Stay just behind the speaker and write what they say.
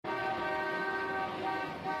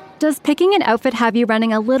Does picking an outfit have you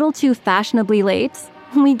running a little too fashionably late?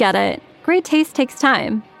 We get it. Great taste takes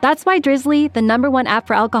time. That's why Drizzly, the #1 app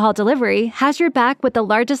for alcohol delivery, has your back with the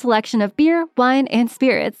largest selection of beer, wine, and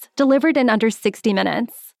spirits, delivered in under 60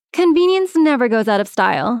 minutes. Convenience never goes out of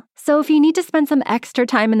style. So if you need to spend some extra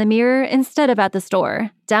time in the mirror instead of at the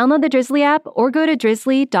store, download the Drizzly app or go to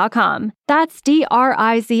drizzly.com. That's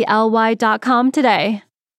DRIZLY.com today.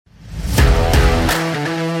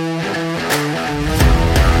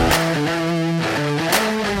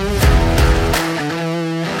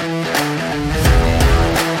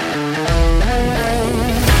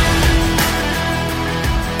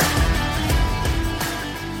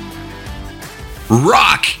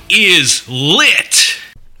 Rock is lit.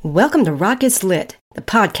 Welcome to Rock is Lit, the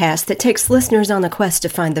podcast that takes listeners on a quest to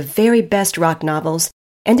find the very best rock novels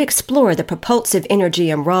and explore the propulsive energy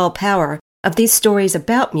and raw power of these stories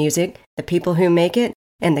about music, the people who make it,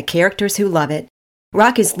 and the characters who love it.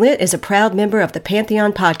 Rock is Lit is a proud member of the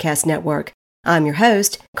Pantheon Podcast Network. I'm your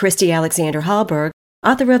host, Christy Alexander Hallberg,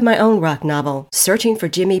 author of my own rock novel, Searching for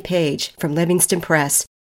Jimmy Page, from Livingston Press.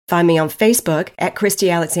 Find me on Facebook at Christy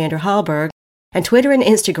Alexander Hallberg, and Twitter and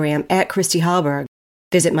Instagram at Christy Hallberg.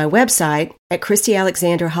 Visit my website at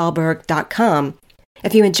ChristyAlexanderHallberg.com.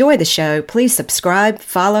 If you enjoy the show, please subscribe,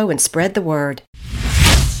 follow, and spread the word.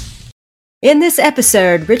 In this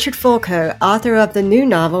episode, Richard Fulko, author of the new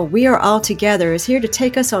novel We Are All Together, is here to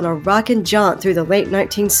take us on a rockin' jaunt through the late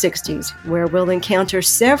 1960s, where we'll encounter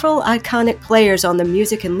several iconic players on the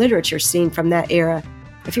music and literature scene from that era.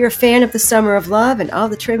 If you're a fan of The Summer of Love and all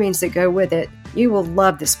the trimmings that go with it, you will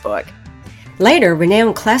love this book. Later,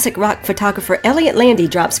 renowned classic rock photographer Elliot Landy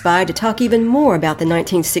drops by to talk even more about the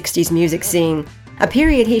 1960s music scene, a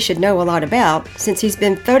period he should know a lot about since he's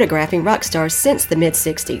been photographing rock stars since the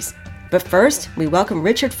mid-60s. But first, we welcome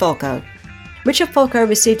Richard Fulko. Richard Fulko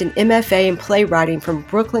received an MFA in playwriting from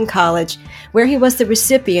Brooklyn College, where he was the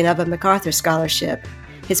recipient of a MacArthur Scholarship.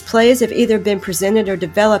 His plays have either been presented or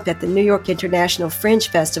developed at the New York International Fringe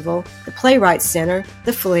Festival, the Playwrights Center,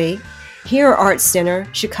 the Flea, Hero Arts Center,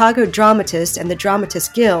 Chicago Dramatists, and the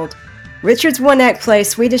Dramatists Guild. Richard's one-act play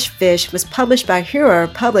Swedish Fish was published by Hero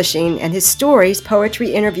Publishing, and his stories,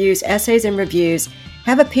 poetry, interviews, essays, and reviews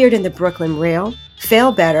have appeared in the Brooklyn Rail,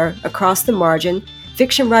 Fail Better, Across the Margin,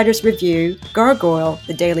 Fiction Writers Review, Gargoyle,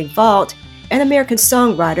 The Daily Vault, and American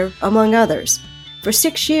Songwriter, among others. For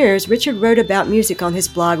 6 years, Richard wrote about music on his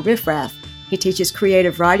blog Riff Raff. He teaches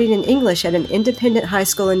creative writing in English at an independent high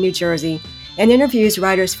school in New Jersey, and interviews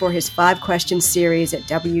writers for his 5-question series at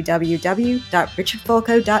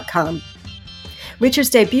www.richardfulko.com. Richard's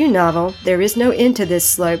debut novel, There Is No End to This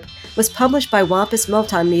Slope, was published by Wampus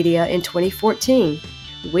Multimedia in 2014.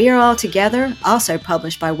 We Are All Together, also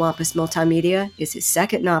published by Wampus Multimedia, is his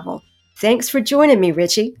second novel. Thanks for joining me,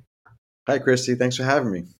 Richie. Hi, Christy. Thanks for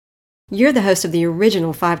having me. You're the host of the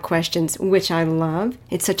original 5 Questions, which I love.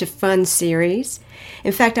 It's such a fun series.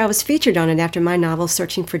 In fact, I was featured on it after my novel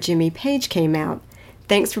Searching for Jimmy Page came out.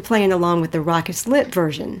 Thanks for playing along with the Rock is Lit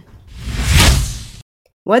version.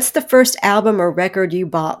 What's the first album or record you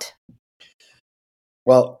bought?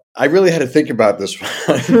 Well, I really had to think about this one.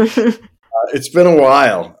 It's been a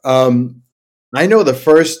while. I know the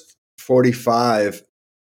first 45,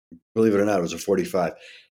 believe it or not, it was a 45,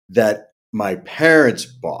 that my parents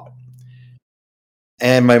bought.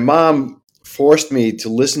 And my mom forced me to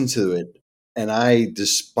listen to it, and I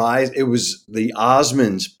despised it. Was the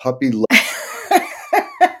Osmonds, Puppy Love.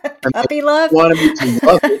 Puppy Love? Wanted me to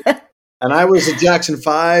love it. And I was a Jackson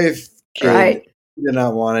 5 kid. Right. Did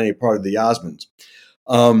not want any part of the Osmonds.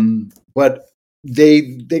 But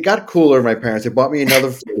they got cooler, my parents. They bought me another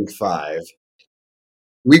 45.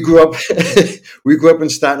 We grew up in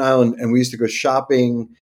Staten Island, and we used to go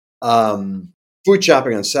shopping, food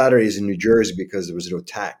shopping on Saturdays in New Jersey because there was no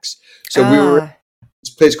tax. So we were at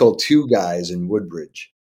this place called Two Guys in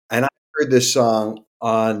Woodbridge. And I heard this song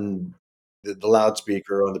on the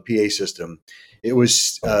loudspeaker on the PA system. It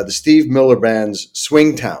was the Steve Miller Band's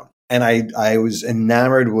Swing Town. And I was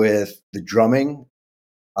enamored with the drumming.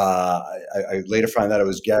 I later found out it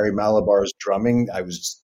was Gary Malabar's drumming. I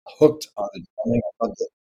was hooked on the drumming. I loved the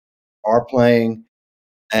guitar playing.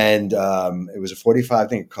 And it was a 45. I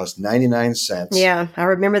think it cost 99 cents. Yeah, I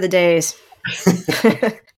remember the days.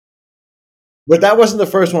 But that wasn't the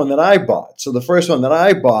first one that I bought. So the first one that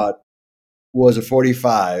I bought was a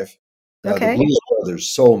 45. Okay. The Blues Brothers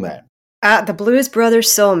Soul Man. The Blues Brothers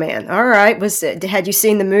Soul Man. All right. Had you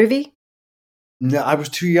seen the movie? No, I was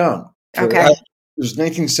too young. Okay. It was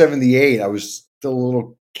 1978. I was still a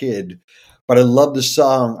little kid, but I loved the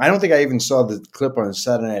song. I don't think I even saw the clip on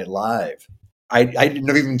Saturday Night Live. I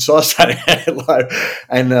never even saw Saturday Night Live.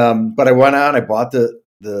 And but I went out and I bought the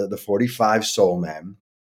the 45 Soul Man,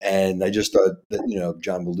 and I just thought that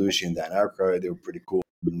John Belushi and Dan Aykroyd, they were pretty cool.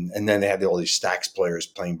 And then they had all these sax players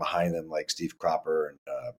playing behind them, like Steve Cropper and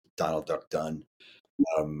Donald Duck Dunn.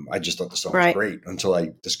 I just thought the song was great until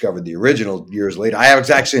I discovered the original years later. I was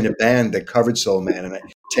actually in a band that covered Soul Man, and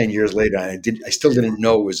 10 years later, I still didn't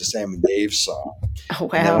know it was a Sam and Dave song. Oh, wow.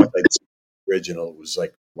 And then once I discovered the original, it was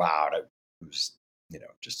like, wow, it was,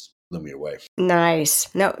 just blew me away.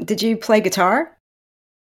 Nice. Now, did you play guitar?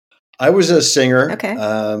 I was a singer. Okay.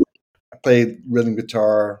 I played rhythm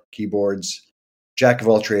guitar, keyboards, jack of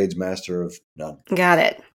all trades, master of none. Got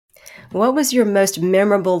it. What was your most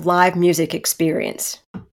memorable live music experience?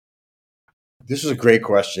 This was a great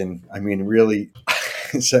question. I mean, really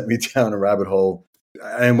it sent me down a rabbit hole.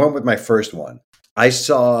 I went with my first one. I was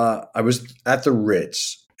at the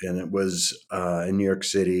Ritz, and it was in New York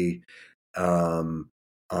City on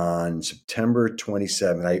September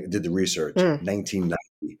 27th. I did the research,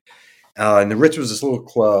 1990. And the Ritz was this little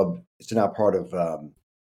club. It's now part of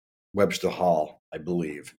Webster Hall, I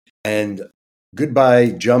believe. And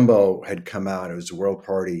Goodbye Jumbo had come out. It was a World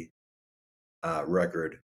Party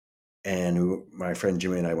record. And my friend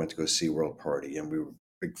Jimmy and I went to go see World Party, and we were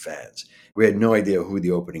big fans. We had no idea who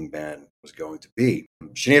the opening band was going to be.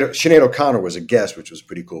 Sinead O'Connor was a guest, which was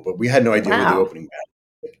pretty cool, but we had no idea who the opening band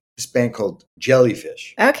was. This band called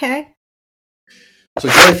Jellyfish. Okay. So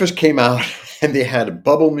Jellyfish came out, and they had a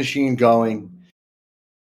bubble machine going,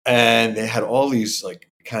 and they had all these like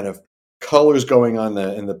kind of colors going on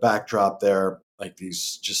in the backdrop there, like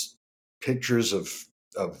these just pictures of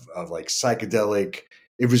like psychedelic.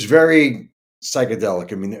 It was very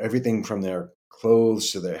psychedelic. I mean, everything from their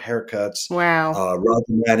clothes to their haircuts. Wow. Roger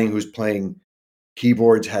Manning, who's playing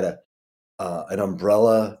keyboards, had an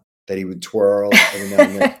umbrella that he would twirl every now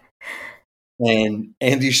and then. And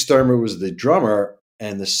Andy Sturmer was the drummer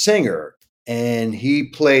and the singer, and he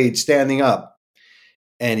played standing up,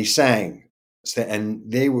 and he sang, and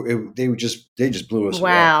they just blew us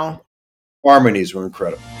away. Wow. Harmonies were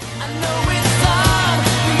incredible. I know it's hard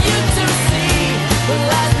for you to see the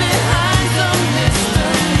lies behind some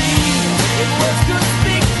mystery. If words could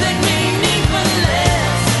speak, they mean even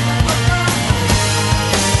less.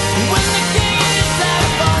 When the king is out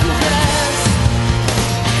of undressed.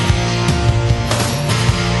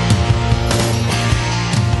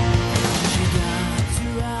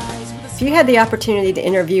 If you had the opportunity to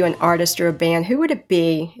interview an artist or a band, who would it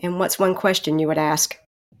be, and what's one question you would ask?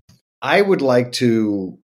 I would like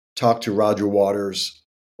to talk to Roger Waters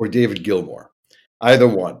or David Gilmour, either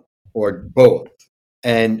one or both,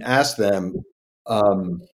 and ask them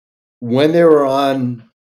when they were on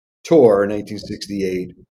tour in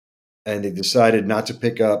 1968 and they decided not to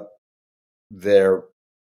pick up their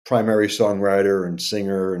primary songwriter and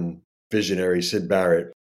singer and visionary, Syd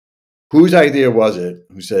Barrett. Whose idea was it?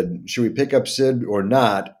 Who said, should we pick up Syd or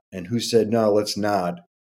not? And who said, no, let's not.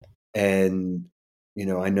 And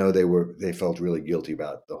I know they felt really guilty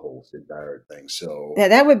about the whole Syd Barrett thing. So Yeah,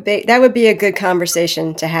 that would be a good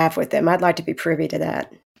conversation to have with them. I'd like to be privy to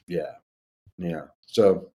that. yeah.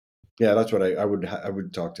 So yeah, that's what I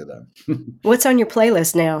would talk to them. What's on your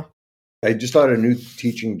playlist now? I just started a new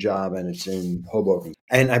teaching job, and it's in Hoboken,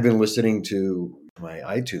 and I've been listening to my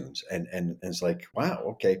iTunes, and it's like, wow,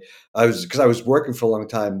 okay. Because I was working for a long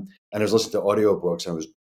time, and I was listening to audiobooks, and I was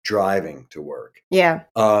driving to work. Yeah.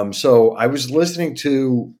 So I was listening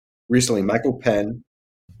to recently Michael Penn,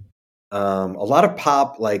 a lot of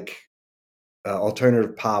pop, like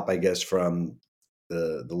alternative pop, I guess, from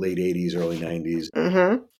the late 80s, early 90s.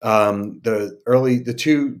 Mm-hmm.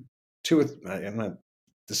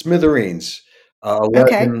 The Smithereens,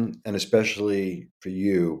 Legend, and Especially for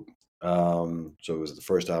You. So it was the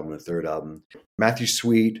first album and the third album. Matthew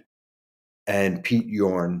Sweet and Pete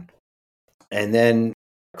Yorn, and then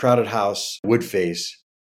Crowded House, Woodface.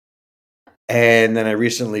 And then I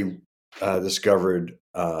recently discovered,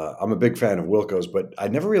 I'm a big fan of Wilco's, but I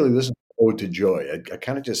never really listened to Ode to Joy. I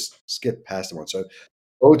kind of just skipped past the one. So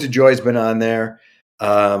Ode to Joy has been on there.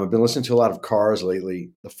 I've been listening to a lot of Cars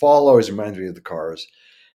lately. The Fall always reminds me of the Cars.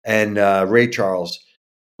 And Ray Charles.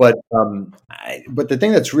 But the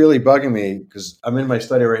thing that's really bugging me, because I'm in my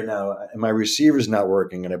study right now and my receiver's not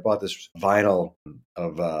working, and I bought this vinyl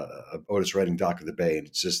of Otis Redding, Dock of the Bay, and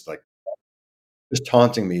it's just like just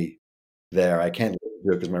taunting me there. I can't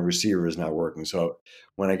do it because my receiver is not working. So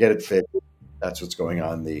when I get it fixed, that's what's going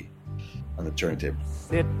on the turntable.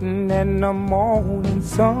 Sitting in the morning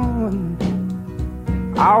sun,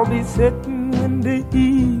 I'll be sitting when the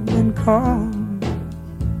evening comes,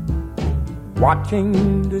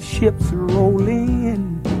 watching the ships roll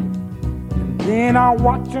in, and then I'll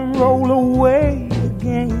watch them roll away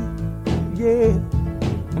again. Yeah,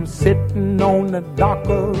 sitting on the dock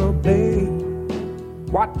of the bay,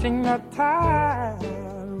 watching the tide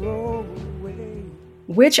roll away.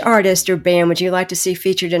 Which artist or band would you like to see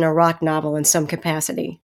featured in a rock novel in some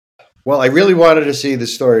capacity? Well, I really wanted to see the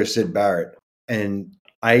story of Syd Barrett, and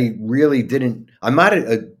I really didn't. I'm not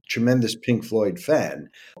a tremendous Pink Floyd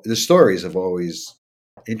fan. The stories have always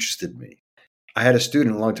interested me. I had a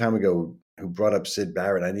student a long time ago who brought up Syd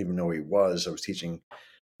Barrett. I didn't even know who he was. I was teaching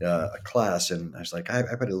a class, and I was like, I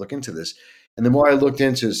better look into this. And the more I looked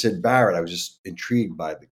into Syd Barrett, I was just intrigued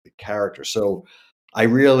by the character. So I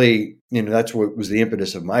really, that's what was the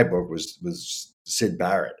impetus of my book was Syd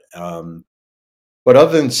Barrett. But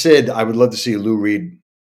other than Syd, I would love to see Lou Reed.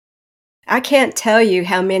 I can't tell you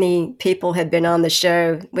how many people have been on the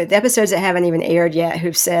show with episodes that haven't even aired yet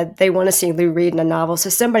who've said they want to see Lou Reed in a novel. So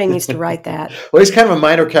somebody needs to write that. Well, he's kind of a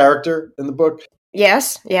minor character in the book.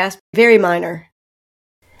 Yes, very minor.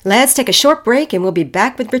 Lads, take a short break and we'll be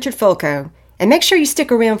back with Richard Fulco. And make sure you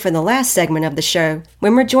stick around for the last segment of the show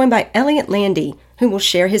when we're joined by Elliot Landy, who will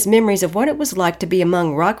share his memories of what it was like to be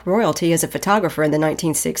among rock royalty as a photographer in the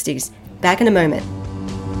 1960s. Back in a moment.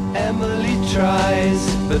 Emily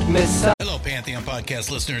tries, but miss. Hello, Pantheon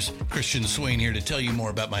Podcast listeners. Christian Swain here to tell you more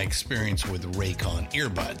about my experience with Raycon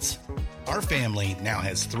earbuds. Our family now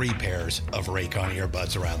has 3 pairs of Raycon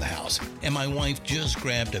earbuds around the house, and my wife just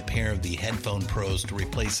grabbed a pair of the Headphone Pros to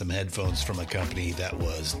replace some headphones from a company that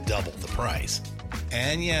was double the price.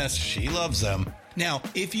 And yes, she loves them. Now,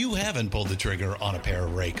 if you haven't pulled the trigger on a pair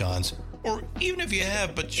of Raycons, or even if you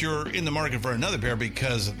have, but you're in the market for another pair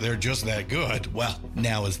because they're just that good, well,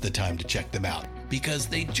 now is the time to check them out because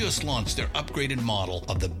they just launched their upgraded model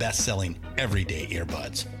of the best-selling everyday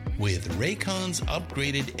earbuds. With Raycon's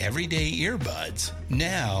upgraded everyday earbuds,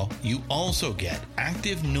 now you also get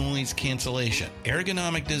active noise cancellation,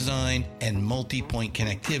 ergonomic design, and multi-point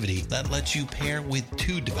connectivity that lets you pair with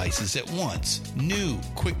 2 devices at once. New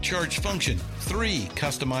quick charge function, 3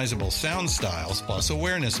 customizable sound styles, plus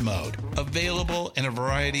awareness mode. Available in a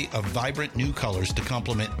variety of vibrant new colors to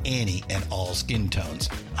complement any and all skin tones.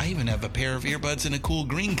 I even have a pair of earbuds in a cool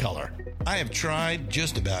green color. I have tried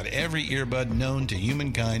just about every earbud known to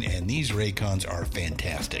humankind, and these Raycons are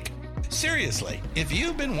fantastic. Seriously, if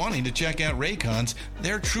you've been wanting to check out Raycons,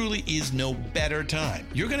 there truly is no better time.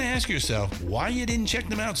 You're going to ask yourself why you didn't check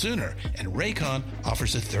them out sooner, and Raycon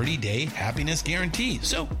offers a 30-day happiness guarantee.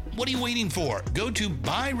 So what are you waiting for? Go to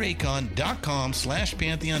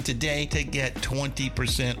buyraycon.com/Pantheon today to get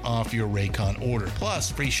 20% off your Raycon order,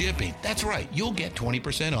 plus free shipping. That's right, you'll get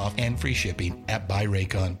 20% off and free shipping at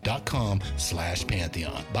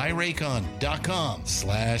buyraycon.com/Pantheon.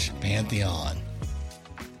 buyraycon.com/Pantheon.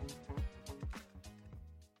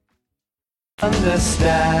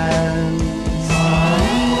 Understands.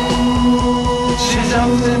 She's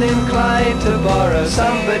often inclined to borrow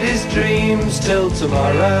somebody's dreams till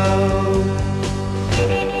tomorrow.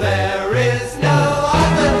 There is no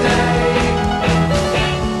other day.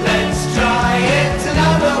 Let's try it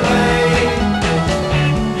another way.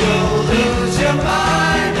 You'll lose your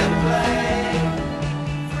mind and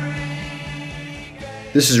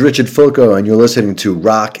play. This is Richard Fulco, and you're listening to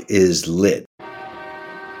Rock is Lit.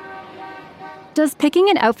 Does picking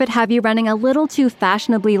an outfit have you running a little too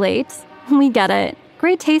fashionably late? We get it.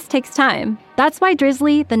 Great taste takes time. That's why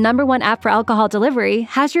Drizzly, the #1 app for alcohol delivery,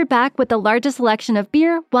 has your back with the largest selection of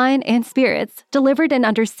beer, wine, and spirits delivered in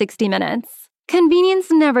under 60 minutes. Convenience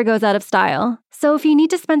never goes out of style. So if you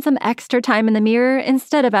need to spend some extra time in the mirror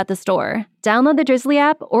instead of at the store, download the Drizzly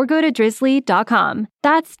app or go to drizzly.com.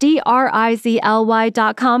 That's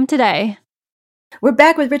DRIZLY.com today. We're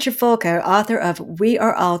back with Richard Fulco, author of We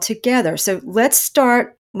Are All Together. So let's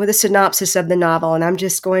start with a synopsis of the novel, and I'm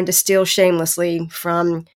just going to steal shamelessly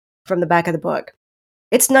from the back of the book.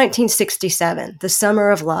 It's 1967, the summer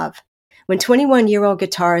of love. When 21-year-old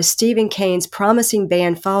guitarist Stephen Kane's promising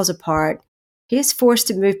band falls apart, he is forced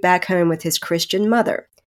to move back home with his Christian mother.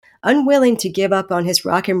 Unwilling to give up on his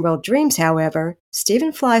rock and roll dreams, however,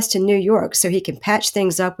 Stephen flies to New York so he can patch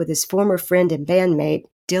things up with his former friend and bandmate,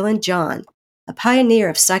 Dylan John, a pioneer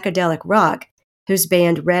of psychedelic rock, whose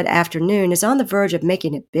band Red Afternoon is on the verge of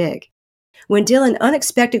making it big. When Dylan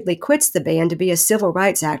unexpectedly quits the band to be a civil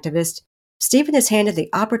rights activist, Stephen is handed the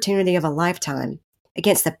opportunity of a lifetime.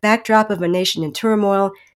 Against the backdrop of a nation in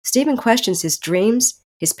turmoil, Stephen questions his dreams,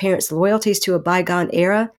 his parents' loyalties to a bygone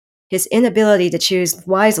era, his inability to choose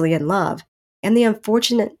wisely in love, and the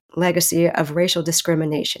unfortunate legacy of racial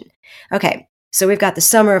discrimination. Okay, so we've got the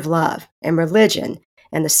summer of love and religion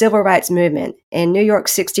and the civil rights movement and New York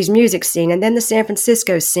 60s music scene and then the San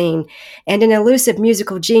Francisco scene and an elusive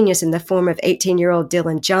musical genius in the form of 18-year-old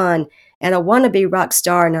Dylan John and a wannabe rock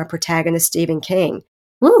star in our protagonist Stephen King.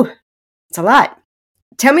 Woo, it's a lot.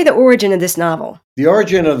 Tell me the origin of this novel. The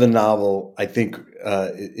origin of the novel, I think,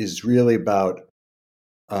 is really about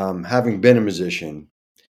having been a musician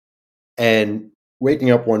and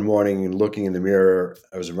waking up one morning and looking in the mirror.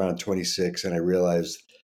 I was around 26, and I realized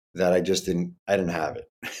that I didn't have it.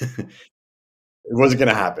 It wasn't going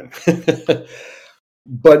to happen.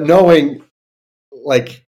 But knowing,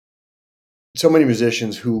 like, so many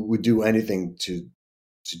musicians who would do anything to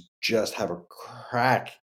just have a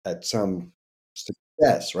crack at some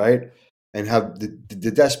success, right? And how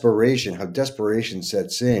the desperation, how desperation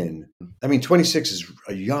sets in. I mean, 26 is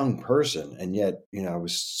a young person, and yet, I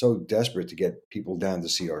was so desperate to get people down to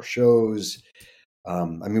see our shows. I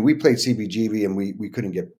mean, we played CBGB, and we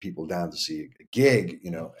couldn't get people down to see a gig,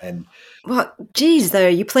 and Well, geez, though,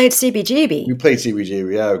 you played CBGB. we played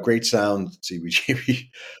CBGB. Yeah, great sound, CBGB.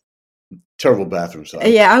 Terrible bathroom sound.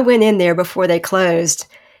 Yeah, I went in there before they closed.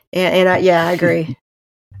 And I agree.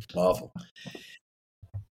 Awful.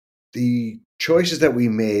 The choices that we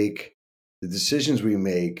make, the decisions we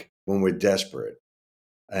make when we're desperate,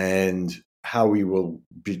 and how we will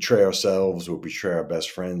betray ourselves, we'll betray our best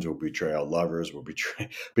friends, we'll betray our lovers, we'll betray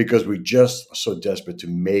because we just are so desperate to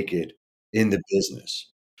make it in the business.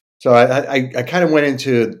 So I kind of went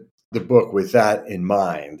into the book with that in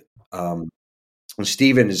mind. And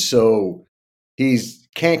Stephen is he's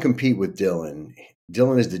can't compete with Dylan.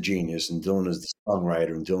 Dylan is the genius, and Dylan is the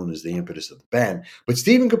songwriter, and Dylan is the impetus of the band. But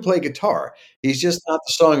Stephen could play guitar. He's just not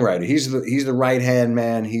the songwriter. He's the right hand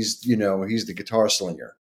man. He's the guitar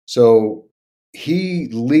slinger. So he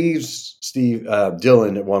leaves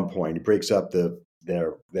Dylan at one point. He breaks up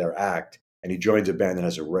their act, and he joins a band that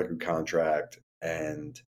has a record contract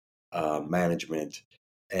and management,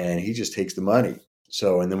 and he just takes the money.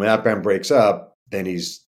 So, and then when that band breaks up, then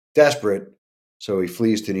he's desperate. So he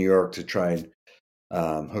flees to New York to try and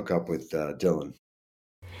hook up with Dylan.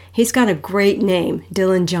 He's got a great name,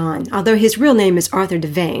 Dylan John, although his real name is Arthur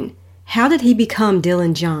Devane. How did he become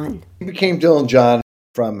Dylan John? He became Dylan John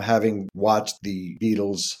from having watched the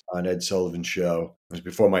Beatles on Ed Sullivan's show. It was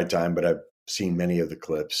before my time, but I've seen many of the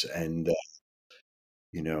clips. And,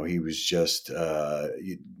 he was just,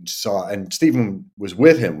 and Stephen was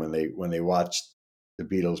with him when they watched the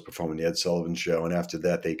Beatles performing the Ed Sullivan show. And after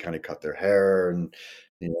that, they kind of cut their hair and,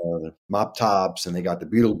 the mop tops, and they got the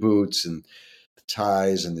Beatle boots and the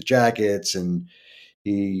ties and the jackets. And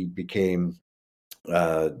he became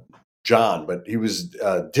John, but he was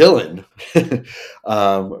Dylan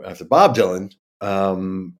after Bob Dylan.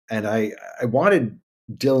 And I wanted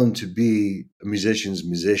Dylan to be a musician's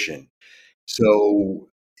musician. So,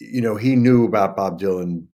 he knew about Bob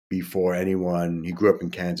Dylan before anyone. He grew up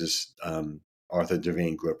in Kansas. Arthur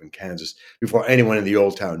Devane grew up in Kansas before anyone in the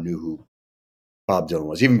Old Town knew who Bob Dylan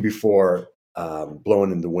was, even before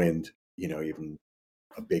Blowing in the Wind, even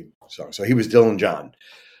a big song. So he was Dylan John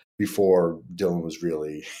before Dylan was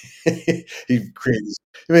really, he created,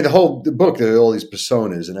 the book, there are all these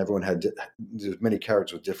personas, and everyone there's many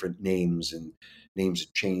characters with different names, and names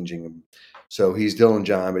are changing. So he's Dylan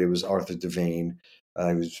John, but he was Arthur Devane.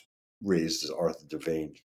 He was raised as Arthur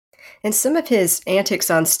Devane. And some of his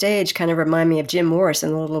antics on stage kind of remind me of Jim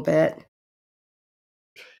Morrison a little bit.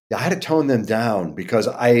 Yeah, I had to tone them down because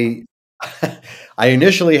I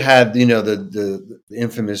initially had, the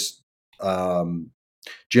infamous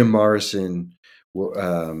Jim Morrison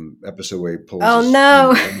episode where he pulls Oh,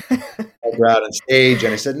 no. out on stage,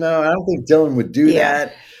 and I said, no, I don't think Dylan would do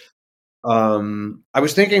that. I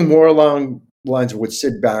was thinking more along the lines of what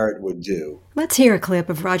Syd Barrett would do. Let's hear a clip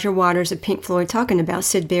of Roger Waters of Pink Floyd talking about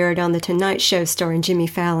Syd Barrett on The Tonight Show starring Jimmy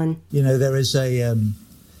Fallon. There is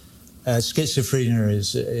schizophrenia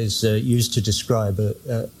is used to describe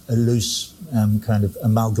a loose kind of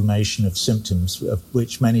amalgamation of symptoms, of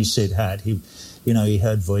which many Syd had. He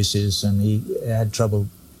heard voices, and he had trouble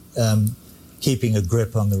keeping a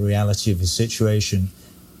grip on the reality of his situation.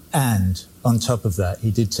 And on top of that,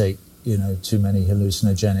 he did take, too many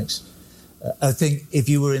hallucinogenics. I think if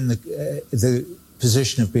you were in the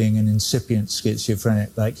position of being an incipient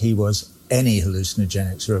schizophrenic like he was, any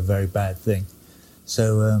hallucinogenics are a very bad thing.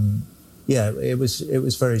 So, it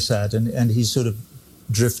was very sad, and he sort of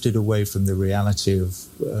drifted away from the reality of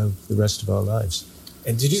the rest of our lives.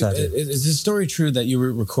 And is the story true that you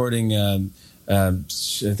were recording, I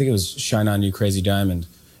think it was Shine On You Crazy Diamond,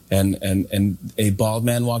 and a bald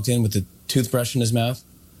man walked in with a toothbrush in his mouth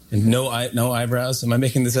and no eyebrows? Am I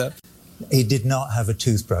making this up? He did not have a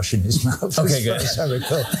toothbrush in his mouth. Okay, good. As I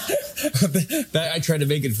recall. I tried to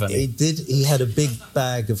make it funny. He had a big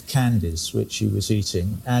bag of candies which he was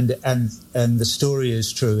eating, and the story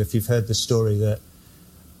is true. If you've heard the story, that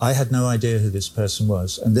I had no idea who this person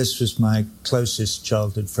was, and this was my closest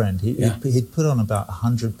childhood friend. He'd put on about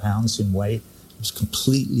 100 pounds in weight. It was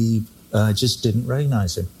completely, I just didn't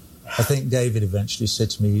recognize him. I think David eventually said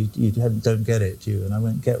to me, you don't get it, do you? And I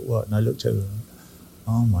went, get what? And I looked over and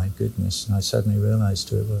oh my goodness, and I suddenly realized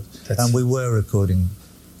who it was. And we were recording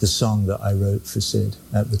the song that I wrote for Sid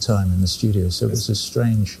at the time in the studio, so it was a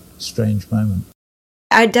strange moment.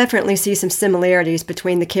 I definitely see some similarities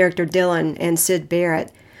between the character Dylan and Syd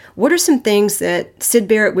Barrett. What are some things that Syd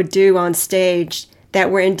Barrett would do on stage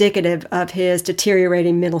that were indicative of his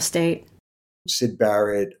deteriorating mental state? Syd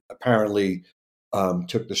Barrett apparently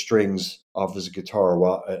took the strings off his guitar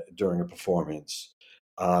during a performance.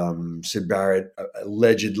 Syd Barrett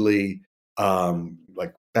allegedly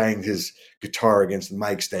banged his guitar against the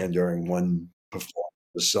mic stand during one performance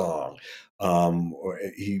of the song.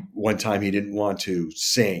 One time he didn't want to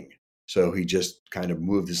sing, so he just kind of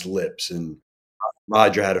moved his lips, and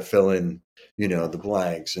Roger had to fill in, the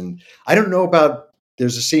blanks. And I don't know about.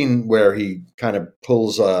 There's a scene where he kind of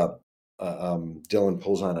pulls Dylan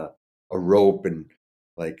pulls on a rope, and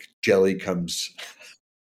like jelly comes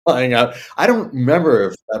flying out. I don't remember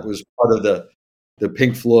if that was part of the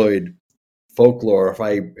Pink Floyd folklore,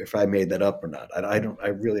 if I made that up or not. I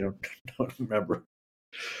really don't remember.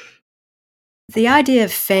 The idea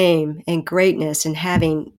of fame and greatness and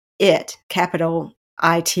having it, capital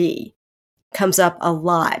IT, comes up a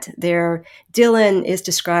lot. Dylan is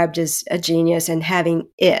described as a genius and having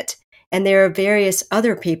it. And there are various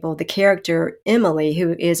other people. The character Emily,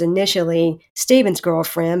 who is initially Stephen's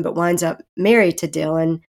girlfriend but winds up married to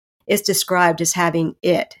Dylan, is described as having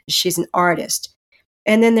it. She's an artist.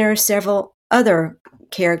 And then there are several other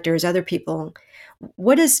characters, other people.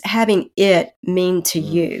 What does having it mean to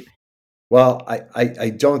you? Well, I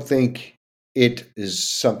don't think it is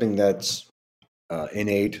something that's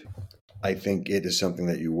innate. I think it is something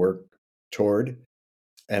that you work toward.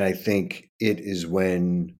 And I think it is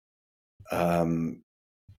when you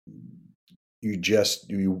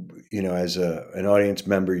as an audience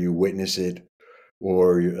member, you witness it,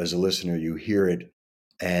 or as a listener, you hear it,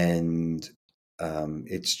 and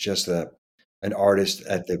it's just an artist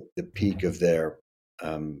at the peak of their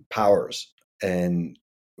powers, and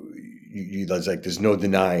it's like there's no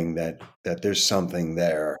denying that there's something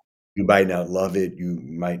there. You might not love it, you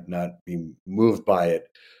might not be moved by it,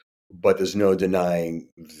 but there's no denying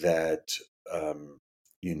that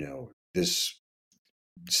this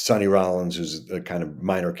Sonny Rollins, who's a kind of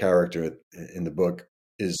minor character in the book,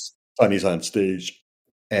 is Sonny's on stage,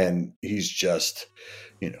 and he's just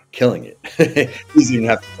killing it. He doesn't even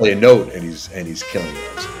have to play a note, and he's killing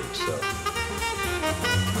it on stage. So.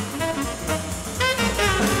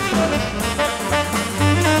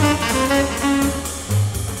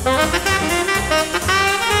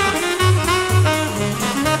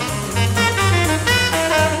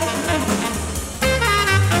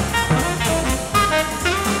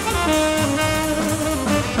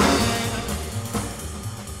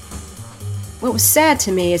 What was sad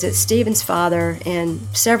to me is that Stephen's father and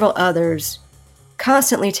several others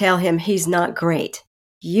constantly tell him he's not great.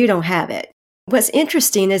 You don't have it. What's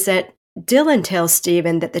interesting is that Dylan tells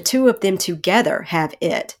Stephen that the two of them together have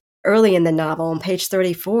it early in the novel on page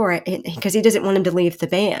 34 because he doesn't want him to leave the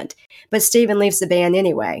band. But Stephen leaves the band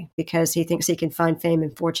anyway because he thinks he can find fame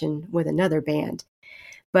and fortune with another band.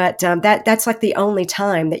 But that's like the only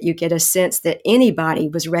time that you get a sense that anybody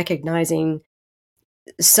was recognizing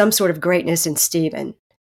some sort of greatness in Stephen.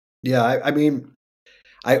 Yeah, I mean,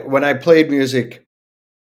 when I played music,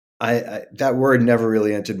 I that word never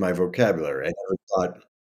really entered my vocabulary. I never thought,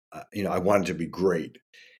 I wanted to be great.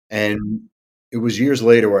 And it was years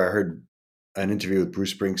later where I heard an interview with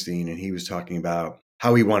Bruce Springsteen, and he was talking about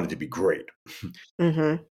how he wanted to be great.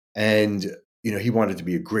 Mm-hmm. And, he wanted to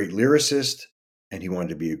be a great lyricist, and he wanted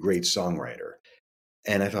to be a great songwriter.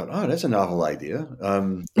 And I thought, oh, that's a novel idea.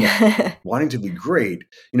 Wanting to be great,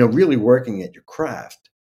 really working at your craft,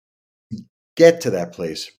 get to that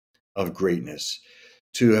place of greatness,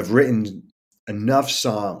 to have written enough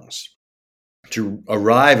songs to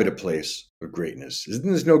arrive at a place of greatness.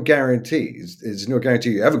 There's no guarantee. There's no guarantee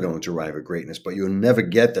you're ever going to arrive at greatness, but you'll never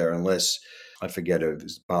get there unless, I forget if it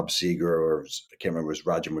was Bob Seger or I can't remember, it was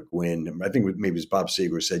Roger McGuinn. I think maybe it was Bob Seger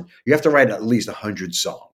who said, you have to write at least 100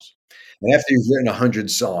 songs. And after you've written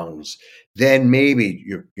 100 songs, then maybe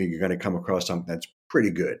you're going to come across something that's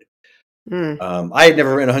pretty good. Mm. I had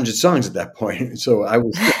never written 100 songs at that point, so I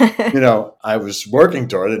was, I was working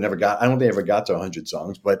toward it. I don't think I ever got to 100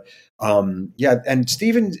 songs, but yeah. And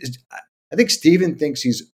I think Stephen thinks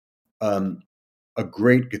he's a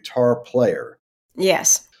great guitar player.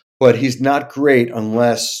 Yes, but he's not great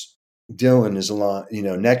unless Dylan is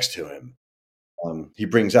next to him, he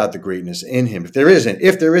brings out the greatness in him. If there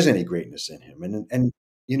is any greatness in him, and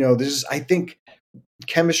this is, I think,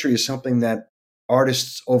 chemistry is something that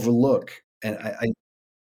artists overlook. And I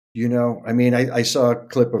saw a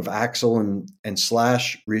clip of Axl and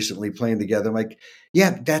Slash recently playing together. I'm like,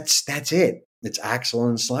 yeah, that's it. It's Axl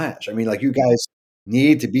and Slash. I mean, like, you guys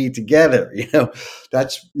need to be together.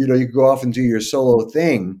 That's, you can go off and do your solo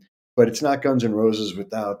thing, but it's not Guns N' Roses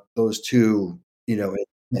without those two, in the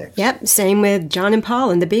mix. Yep. Same with John and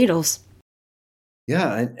Paul and the Beatles.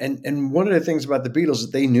 Yeah. And one of the things about the Beatles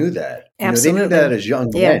is they knew that. Absolutely. They knew that as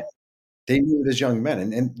young Yeah. men. They knew it as young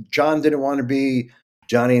men. And John didn't want to be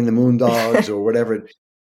Johnny and the Moondogs or whatever,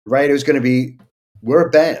 right? It was going to be, we're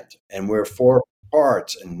a band and we're 4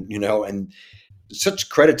 parts, and such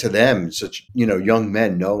credit to them, such, young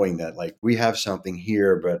men knowing that, like, we have something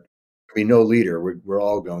here, but no leader. We're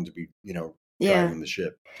all going to be, driving the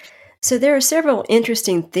ship. So there are several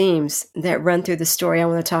interesting themes that run through the story I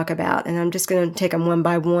want to talk about, and I'm just going to take them one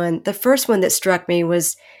by one. The first one that struck me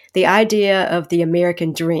was the idea of the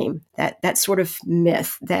American dream, that sort of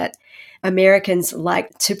myth that Americans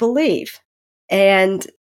like to believe. And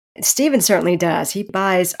Stephen certainly does. He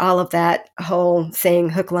buys all of that whole thing,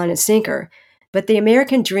 hook, line, and sinker. But the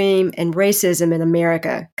American dream and racism in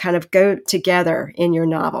America kind of go together in your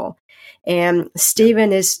novel. And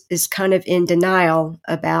Stephen is kind of in denial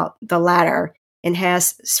about the latter and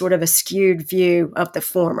has sort of a skewed view of the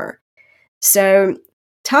former. So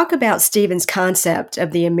talk about Stephen's concept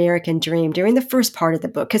of the American dream during the first part of the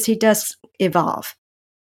book, because he does evolve.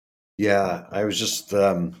 Yeah, I was just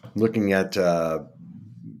looking at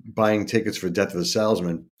buying tickets for Death of a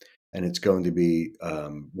Salesman, and it's going to be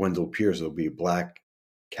Wendell Pierce. It'll be a black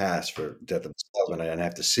cast for Death of a Salesman, and I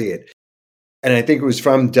have to see it. And I think it was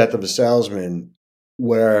from Death of a Salesman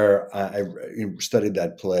where I studied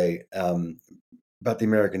that play about the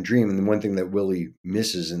American dream. And the one thing that Willie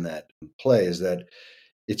misses in that play is that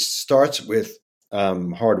it starts with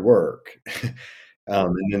hard work.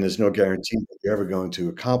 And then there's no guarantee that you're ever going to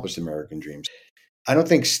accomplish the American dreams. I don't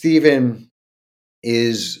think Stephen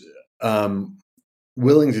is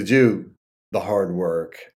willing to do the hard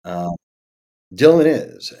work. Dylan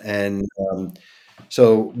is. And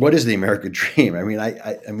so what is the American dream? I mean,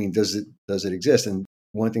 I mean, does it exist? And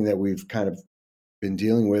one thing that we've kind of been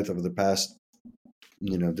dealing with over the past,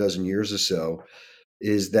 dozen years or so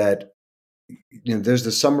is that, there's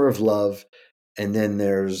the summer of love, and then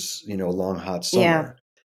there's, a long hot summer.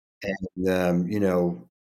 Yeah. And,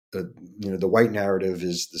 the white narrative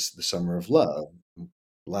is the summer of love.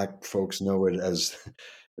 Black folks know it as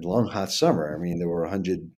the long hot summer. I mean, there were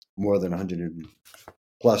more than 100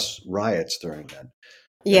 plus riots during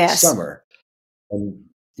that summer. And,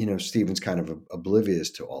 Stephen's kind of oblivious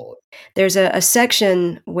to all of it. There's a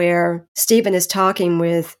section where Stephen is talking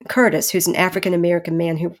with Curtis, who's an African-American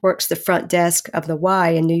man who works the front desk of the Y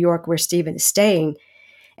in New York where Stephen is staying.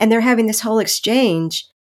 And they're having this whole exchange.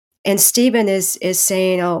 And Stephen is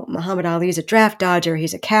saying, oh, Muhammad Ali's a draft dodger.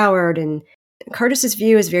 He's a coward. And Curtis's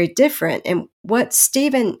view is very different. And what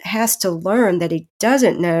Stephen has to learn that he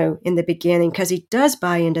doesn't know in the beginning, because he does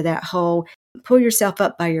buy into that whole pull yourself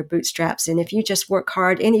up by your bootstraps. And if you just work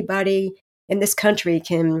hard, anybody in this country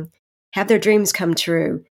can have their dreams come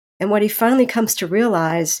true. And what he finally comes to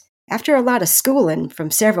realize after a lot of schooling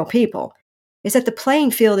from several people is that the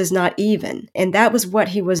playing field is not even. And that was what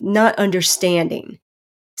he was not understanding.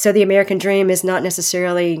 So the American dream is not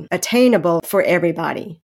necessarily attainable for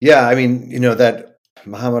everybody. Yeah, I mean, that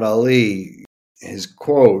Muhammad Ali, his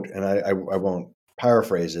quote, and I won't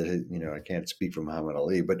paraphrase it, I can't speak for Muhammad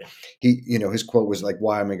Ali, but he, his quote was like,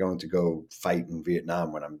 why am I going to go fight in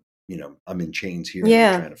Vietnam when I'm in chains here and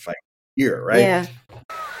I'm trying to fight here, right? Yeah.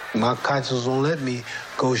 My conscience won't let me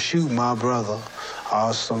go shoot my brother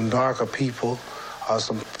or some darker people or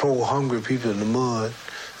some poor, hungry people in the mud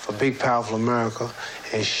for big, powerful America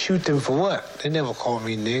and shoot them for what? They never called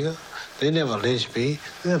me nigger. They never lynched me.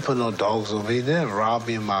 They never put no dogs on me. They never robbed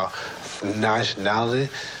me of my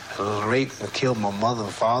nationality, raped and killed my mother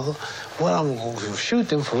and father. What, I'm going to shoot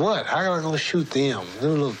them for what? How can I go shoot them?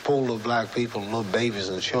 Them little poor little black people, little babies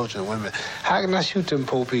and children and women. How can I shoot them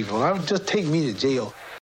poor people? That would just take me to jail.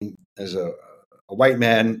 As a white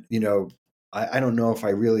man, I don't know if I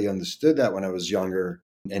really understood that when I was younger.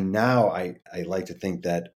 And now I like to think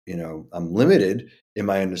that, I'm limited in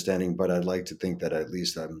my understanding, but I'd like to think that at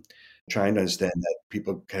least I'm trying to understand that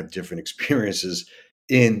people have different experiences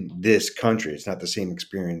in this country. It's not the same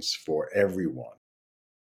experience for everyone.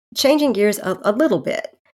 Changing gears a little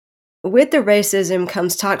bit. With the racism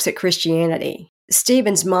comes toxic Christianity.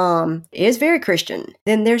 Stephen's mom is very Christian.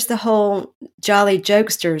 Then there's the whole Jolly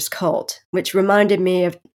Jokesters cult, which reminded me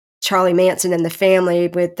of Charlie Manson and the family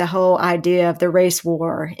with the whole idea of the race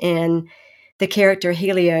war, and the character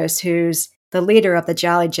Helios, who's the leader of the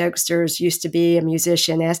Jolly Jokesters, used to be a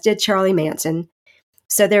musician, as did Charlie Manson.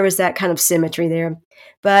 So there was that kind of symmetry there.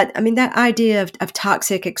 But I mean, that idea of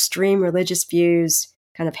toxic, extreme religious views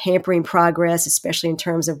kind of hampering progress, especially in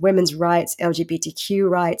terms of women's rights, LGBTQ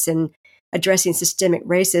rights, and addressing systemic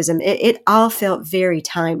racism, it all felt very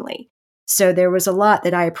timely. So there was a lot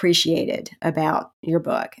that I appreciated about your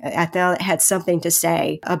book. I thought it had something to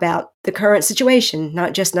say about the current situation,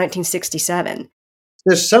 not just 1967.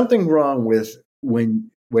 There's something wrong with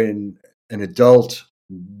when an adult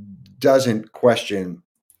doesn't question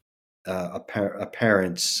a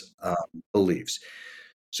parent's beliefs.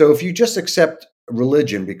 So if you just accept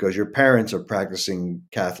religion because your parents are practicing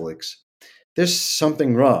Catholics, there's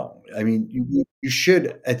something wrong. I mean, you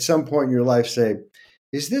should at some point in your life say,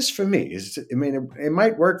 "Is this for me?" It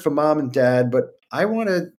might work for mom and dad, but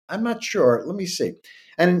I'm not sure. Let me see.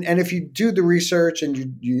 And if you do the research and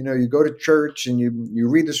you go to church and you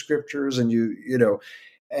read the scriptures and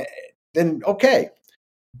then okay.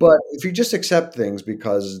 But if you just accept things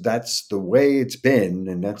because that's the way it's been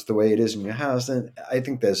and that's the way it is in your house, then I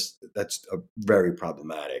think that's very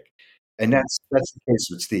problematic. And that's the case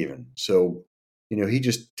with Stephen. So, he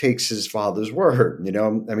just takes his father's word. I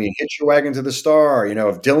mean, hitch your wagon to the star.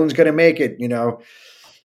 If Dylan's going to make it,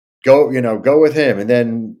 go with him. And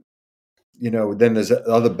then, then there's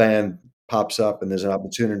other band pops up and there's an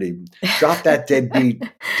opportunity. Drop that deadbeat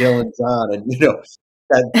Dylan John and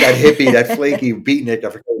that hippie, that flaky beatnik, I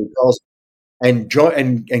forget what he calls it, and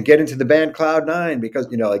join and get into the band Cloud Nine because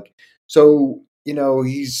he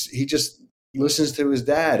just listens to his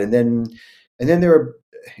dad, and then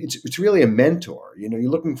it's really a mentor. You're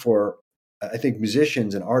looking for, I think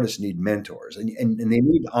musicians and artists need mentors, and they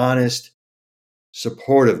need honest,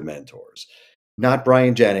 supportive mentors. Not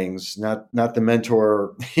Brian Jennings, not the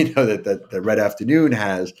mentor that Red Afternoon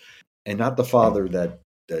has, and not the father that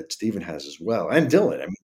Stephen has as well, and Dylan.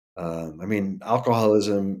 I mean,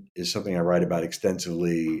 alcoholism is something I write about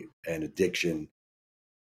extensively, and addiction,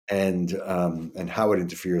 and how it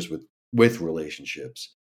interferes with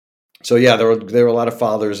relationships. So yeah, there were a lot of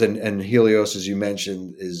fathers, and Helios, as you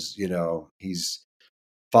mentioned, is he's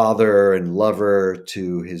father and lover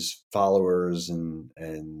to his followers, and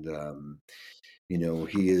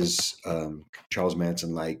he is Charles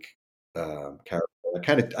Manson like character.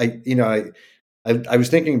 I was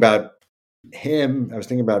thinking about him. I was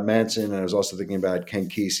thinking about Manson, and I was also thinking about Ken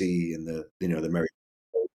Kesey and the Merry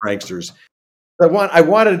Pranksters. I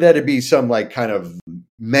wanted there to be some like kind of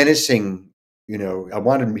menacing. I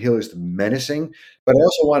wanted Helios to be menacing, but I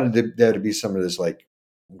also wanted there to be some of this like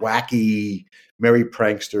wacky Merry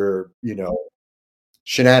Prankster,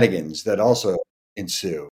 shenanigans that also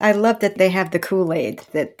ensue. I love that they have the Kool-Aid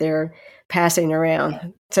that they're passing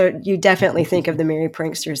around. So you definitely think of the Merry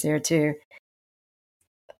Pranksters there too.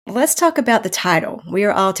 Let's talk about the title, We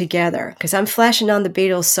Are All Together, because I'm flashing on the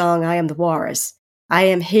Beatles song, I Am the Walrus. I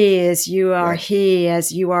am he as you are he,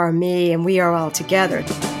 as you are me, and we are all together.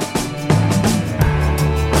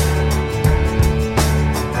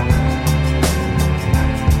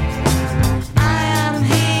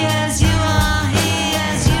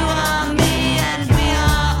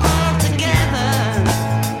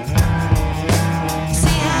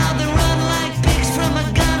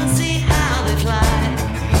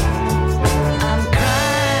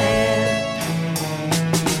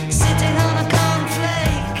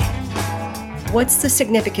 What's the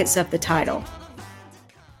significance of the title?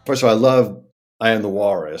 First of all, I love I Am the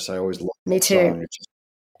Walrus. I always love Me that too. song. It's just,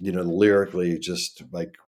 lyrically, just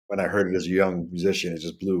like when I heard it as a young musician, it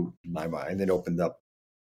just blew my mind. It opened up,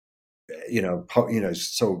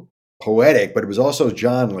 so poetic, but it was also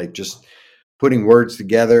John, like just putting words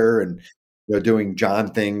together and doing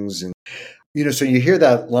John things, and so you hear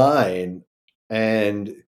that line,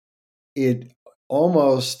 and it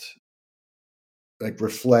almost like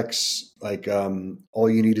reflects like all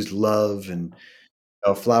you need is love and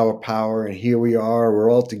flower power, and here we are,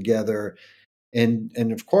 we're all together, and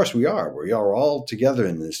of course we are all together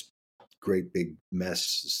in this great big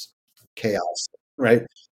mess, chaos, right?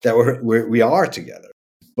 That we are together,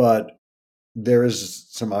 but there is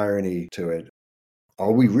some irony to it.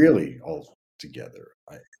 Are we really all together?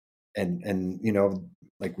 And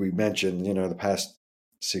like we mentioned, the past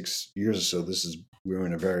 6 years or so, we're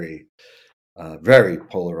in a very very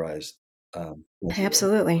polarized.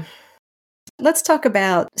 Absolutely. Let's talk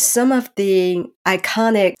about some of the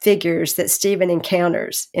iconic figures that Stephen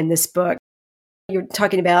encounters in this book. You're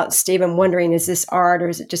talking about Stephen wondering, is this art or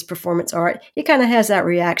is it just performance art? He kind of has that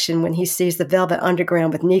reaction when he sees the Velvet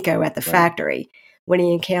Underground with Nico at the factory. When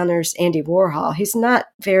he encounters Andy Warhol, he's not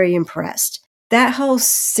very impressed. That whole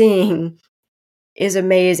scene is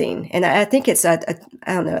amazing. And I think it's I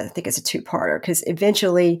don't know, I think it's a two-parter because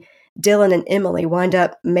eventually Dylan and Emily wind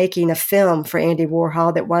up making a film for Andy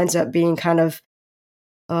Warhol that winds up being kind of,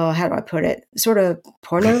 oh, how do I put it? Sort of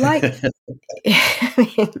porno-like. I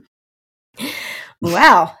mean,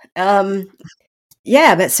 wow.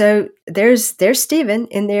 Yeah, but so there's Stephen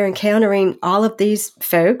in there encountering all of these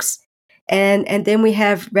folks. And then we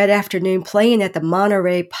have Red Afternoon playing at the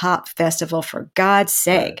Monterey Pop Festival, for God's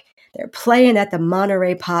sake. They're playing at the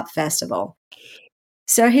Monterey Pop Festival.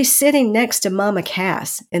 So he's sitting next to Mama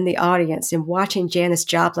Cass in the audience and watching Janis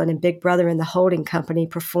Joplin and Big Brother and the Holding Company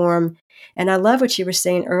perform. And I love what you were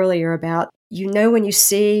saying earlier about, when you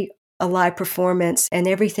see a live performance and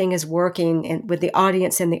everything is working and with the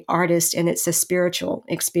audience and the artist and it's a spiritual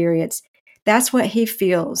experience. That's what he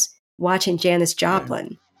feels watching Janis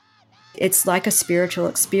Joplin. It's like a spiritual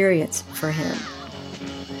experience for him.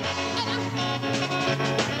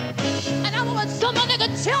 And I want somebody to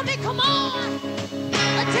tell me, come on.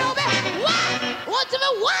 Tell me why. Oh, tell me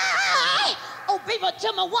why. Oh, baby,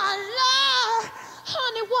 tell me why love.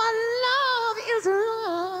 Honey, why love is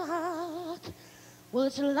like. Well,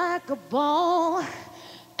 it's like a ball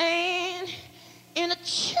and in a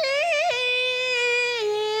chain.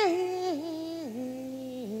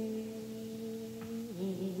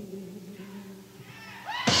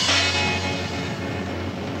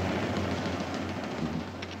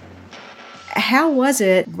 How was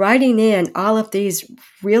it writing in all of these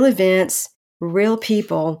real events, real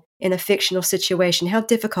people in a fictional situation? How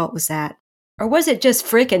difficult was that? Or was it just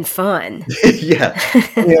freaking fun? Yeah.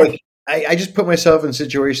 I just put myself in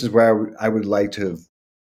situations where I would like to have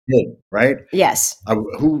been, right? Yes.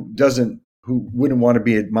 Who wouldn't want to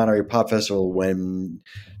be at Monterey Pop Festival when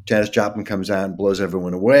Janis Joplin comes out and blows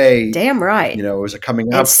everyone away? Damn right. It was a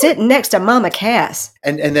coming out. And sitting next to Mama Cass.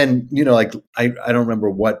 And then, I don't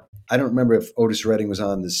remember if Otis Redding was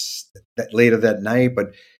on that later that night,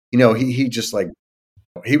 but he just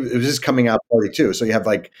it was his coming out party too. So you have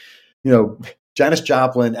Janis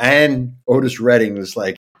Joplin and Otis Redding was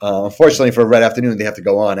unfortunately for Red Afternoon, they have to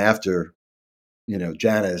go on after,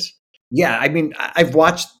 Janis. Yeah. I mean, I've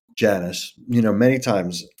watched Janis, many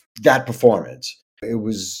times, that performance. It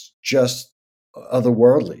was just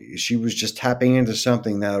otherworldly. She was just tapping into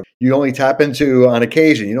something that you only tap into on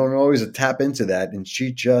occasion. You don't always tap into that. And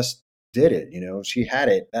she just did it. She had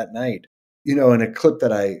it that night. In a clip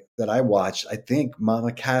that I watched, I think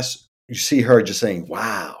Mama Cass, you see her just saying,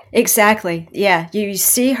 wow. Exactly. Yeah. You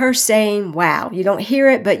see her saying, wow. You don't hear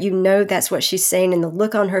it, but that's what she's saying. And the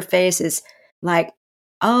look on her face is like,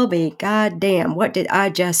 I'll be goddamn, what did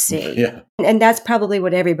I just see? Yeah. And that's probably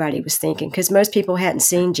what everybody was thinking because most people hadn't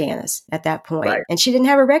seen Janis at that point. Right. And she didn't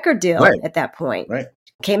have a record deal at that point. Right.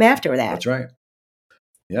 Came after that. That's right.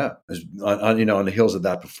 Yeah. It was on the heels of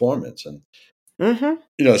that performance. And,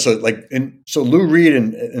 so Lou Reed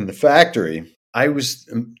in the Factory, I was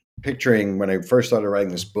picturing when I first started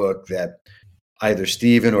writing this book that either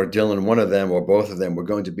Stephen or Dylan, one of them or both of them were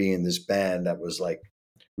going to be in this band that was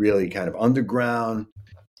really kind of underground.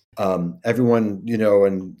 Everyone,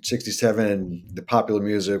 in 67 and the popular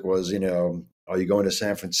music was, are you going to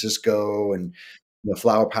San Francisco and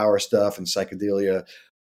flower power stuff and psychedelia?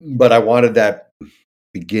 But I wanted that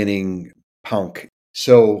beginning punk.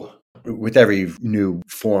 So with every new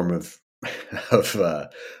form of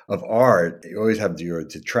art, you always have your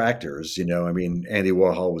detractors. I mean, Andy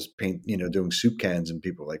Warhol was doing soup cans, and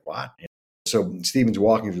people were like, what? So Stephen's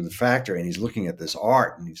walking through the Factory, and he's looking at this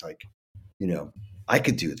art, and he's like, I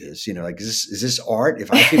could do this. Is this art?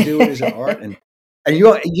 If I could do it, is it art? And you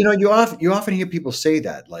often hear people say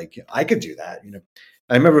that, like, I could do that.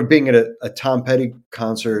 I remember being at a Tom Petty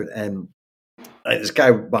concert, and this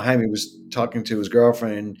guy behind me was talking to his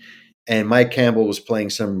girlfriend. And Mike Campbell was playing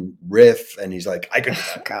some riff, and he's like, I could do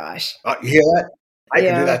that. Gosh. You hear that? I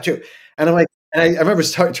can do that too. And I'm like, and I remember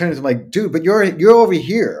turning to him like, dude, but you're over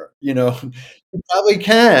here, you probably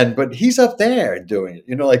can, but he's up there doing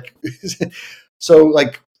it, So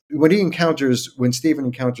when Stephen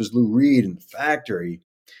encounters Lou Reed in the Factory,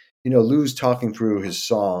 Lou's talking through his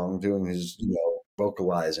song, doing his,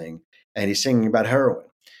 vocalizing, and he's singing about heroin,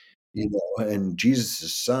 and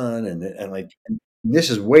Jesus' son. And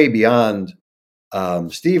this is way beyond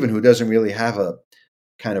Stephen, who doesn't really have a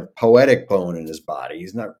kind of poetic bone in his body.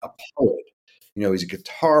 He's not a poet. He's a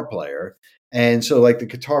guitar player. And so the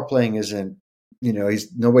guitar playing isn't,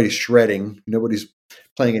 nobody's shredding, nobody's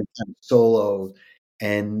playing in solo.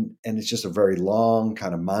 and it's just a very long,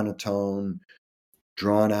 kind of monotone,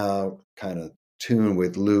 drawn out kind of tune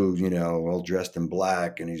with Lou, all dressed in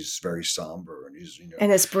black, and he's very somber, and he's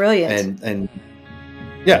And it's brilliant. and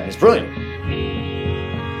yeah, it's brilliant.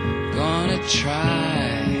 Gonna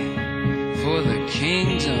try for the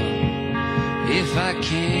kingdom if I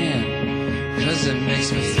can, 'cause it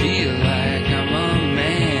makes me feel like I'm a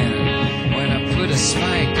man when I put a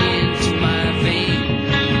spike into my vein.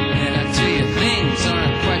 And I tell you, things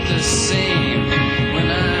aren't quite the same when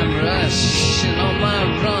I'm rushing on my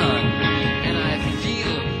run, and I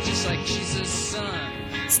feel just like Jesus' son.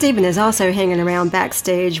 Stephen is also hanging around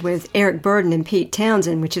backstage with Eric Burden and Pete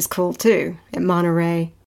Townsend, which is cool too, at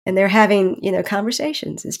Monterey. And they're having,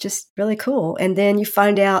 conversations. It's just really cool. And then you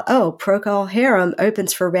find out, Procol Harum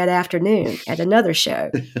opens for Red Afternoon at another show.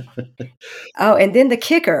 And then the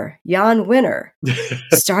kicker, Jan Winter,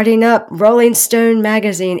 starting up Rolling Stone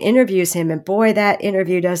magazine, interviews him. And boy, that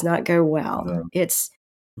interview does not go well. No.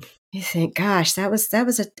 You think, gosh, that was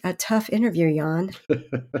a tough interview, Jan.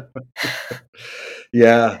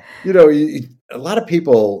 Yeah. A lot of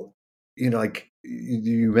people, like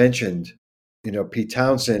you mentioned, Pete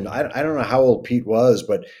Townsend. I don't know how old Pete was,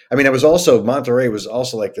 but I mean, it was also Monterey was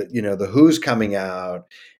also like the Who's coming out,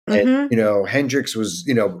 and Hendrix was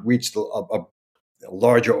reached a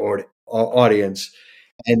larger audience,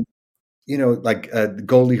 and like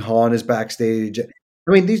Goldie Hawn is backstage. I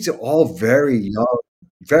mean, these are all very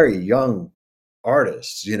young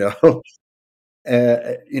artists, and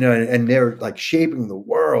they're like shaping the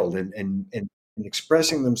world and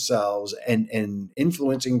expressing themselves and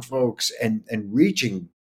influencing folks and reaching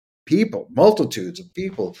people, multitudes of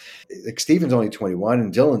people. Like Stephen's only 21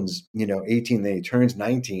 and Dylan's, 18, then he turns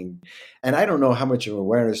 19. And I don't know how much of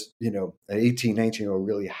awareness, an 18, 19-year-old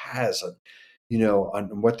really has on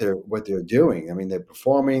what they're doing. I mean, they're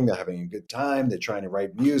performing, they're having a good time, they're trying to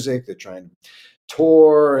write music, they're trying to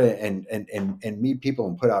tour and meet people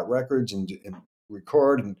and put out records and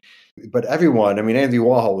record. But everyone, I mean, Andy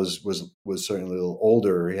Warhol was certainly a little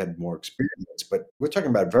older, he had more experience, but we're talking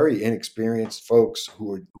about very inexperienced folks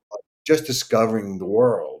who are just discovering the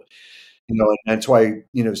world, and that's why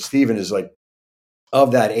Stephen is like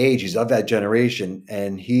of that age, he's of that generation,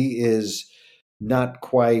 and he is not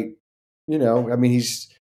quite, I mean,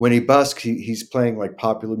 when he busks, he's playing like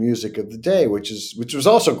popular music of the day, which was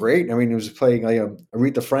also great. I mean, he was playing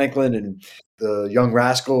Aretha Franklin and the Young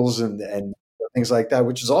Rascals and things like that,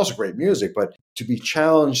 which is also great music. But to be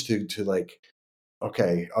challenged to like,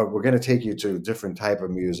 okay, we're going to take you to a different type of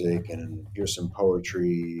music, and here's some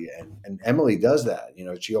poetry, and Emily does that.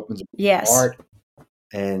 She opens up Yes. art,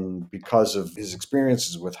 and because of his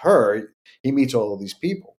experiences with her, he meets all of these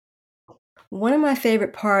people. One of my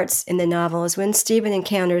favorite parts in the novel is when Stephen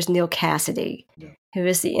encounters Neil Cassidy, who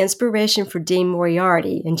is the inspiration for Dean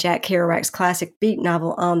Moriarty in Jack Kerouac's classic beat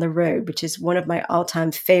novel On the Road, which is one of my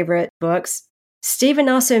all-time favorite books. Stephen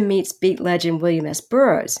also meets beat legend William S.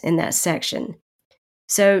 Burroughs in that section.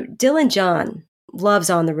 So Dylan John loves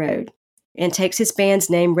On the Road and takes his band's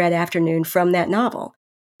name Red Afternoon from that novel.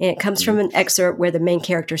 And it comes from an excerpt where the main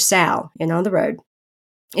character, Sal, in On the Road,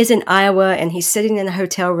 is in Iowa, and he's sitting in a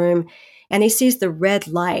hotel room, and he sees the red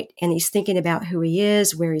light, and he's thinking about who he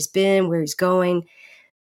is, where he's been, where he's going.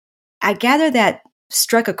 I gather that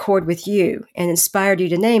struck a chord with you and inspired you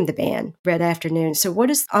to name the band Red Afternoon. So what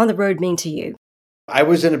does On the Road mean to you? I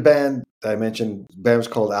was in a band I mentioned. The band was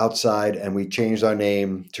called Outside, and we changed our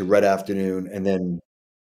name to Red Afternoon, and then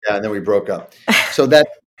we broke up. So that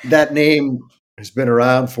name has been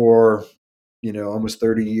around for almost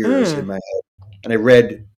 30 years in my head. And I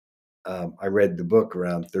read the book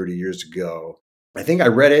around 30 years ago. I think I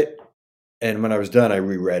read it, and when I was done, I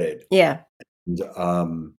reread it. Yeah.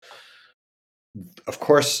 And, of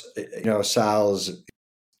course, Sal's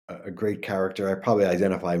a great character. I probably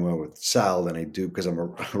identify more with Sal than I do, because I'm a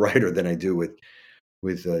writer, than I do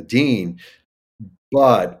with Dean.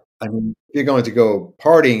 But I mean, if you're going to go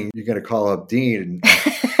partying, you're going to call up Dean and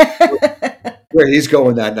where he's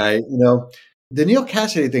going that night. The Neil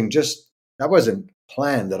Cassidy thing, that wasn't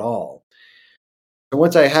planned at all. So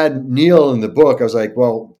once I had Neil in the book, I was like,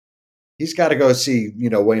 well, he's got to go see,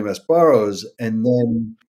 William S. Burroughs, and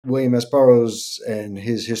then William S. Burroughs and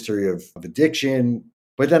his history of addiction.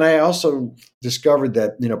 But then I also discovered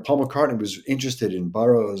that, Paul McCartney was interested in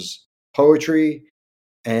Burroughs' poetry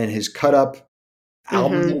and his cut-up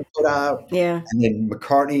album that he put out. Yeah. And then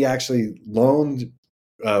McCartney actually loaned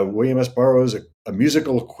William S. Burroughs a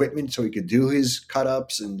musical equipment so he could do his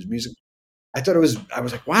cut-ups and his music. I was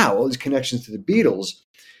like, wow, all these connections to the Beatles.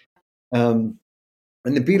 And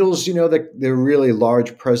the Beatles, they're really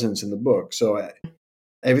large presence in the book. So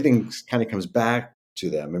everything kind of comes back to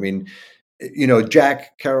them. I mean,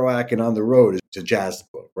 Jack Kerouac and On the Road is a jazz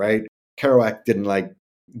book, right? Kerouac did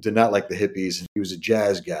not like the hippies. He was a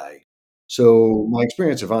jazz guy. So my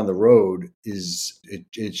experience of On the Road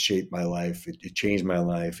it shaped my life. It changed my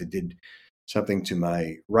life. It did something to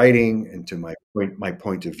my writing and to my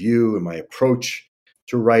point of view and my approach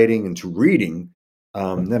to writing and to reading.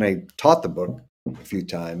 Then I taught the book a few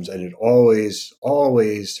times, and it always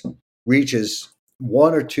reaches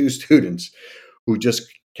one or two students who just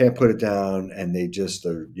can't put it down, and they just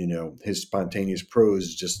are, his spontaneous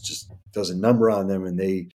prose just does a number on them, and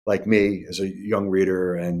they, like me as a young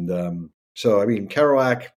reader. And so, I mean,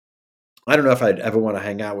 Kerouac, I don't know if I'd ever want to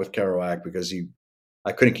hang out with Kerouac because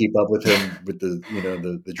I couldn't keep up with him with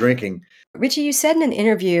the drinking. Richie, you said in an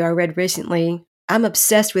interview I read recently, I'm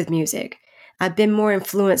obsessed with music. I've been more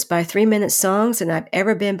influenced by 3-minute songs than I've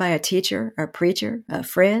ever been by a teacher, a preacher, a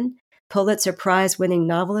friend, Pulitzer Prize winning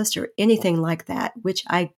novelist, or anything like that, which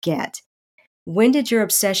I get. When did your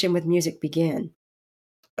obsession with music begin?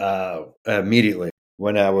 Immediately.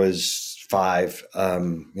 When I was 5, I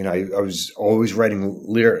was always writing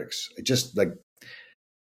lyrics, just like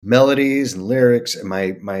melodies and lyrics. And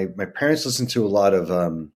my parents listened to a lot of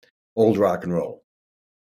old rock and roll.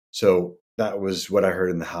 So that was what I heard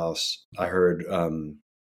in the house. I heard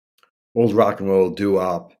old rock and roll,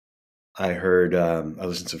 doo-wop. I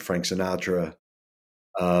listened to Frank Sinatra.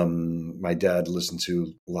 My dad listened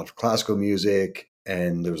to a lot of classical music,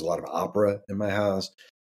 and there was a lot of opera in my house.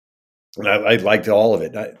 And I liked all of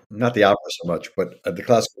it. Not the opera so much, but the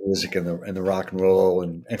classical music and the rock and roll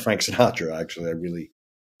and Frank Sinatra. Actually, I really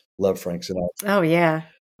love Frank Sinatra. Oh yeah.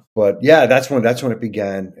 But yeah, that's when it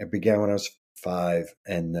began. It began when I was 5,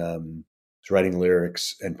 and was writing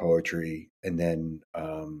lyrics and poetry, and then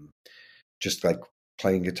just like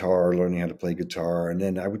playing guitar, learning how to play guitar. And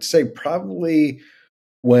then I would say probably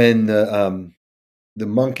when the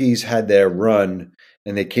Monkees had their run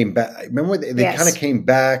and they came back. Remember they kind of came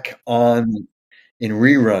back on in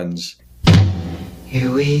reruns. Here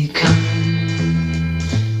we come,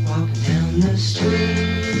 walking down the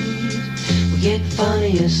street. We get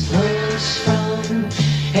funniest looks from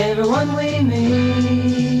everyone we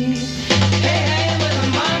meet. Hey, we're the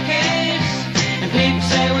Monkees, and people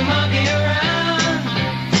say we monkey around,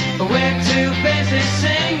 but we're too busy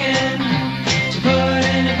singing to put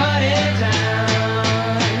anybody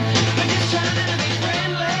down. We're just trying to be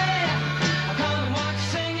friendly. I come and watch,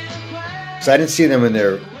 sing and play. So I didn't see them in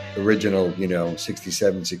their original,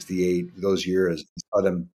 67, 68, those years. I saw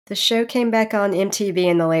them. The show came back on MTV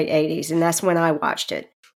in the late 80s, and that's when I watched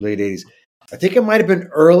it. Late 80s. I think it might have been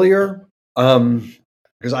earlier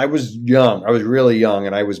because I was young. I was really young,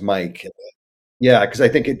 and I was Mike. Yeah, because I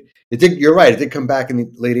think it did. You're right. It did come back in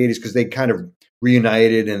the late 80s because they kind of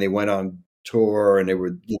reunited and they went on tour, and they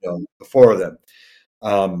were, the four of them.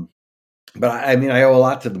 But I mean, I owe a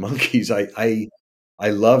lot to the Monkees. I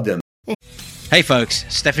loved them. Hey folks,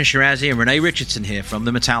 Stefan Shirazi and Renee Richardson here from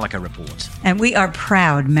the Metallica Report. And we are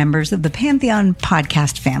proud members of the Pantheon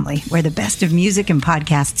podcast family, where the best of music and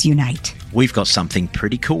podcasts unite. We've got something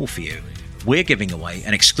pretty cool for you. We're giving away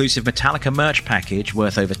an exclusive Metallica merch package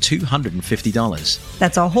worth over $250.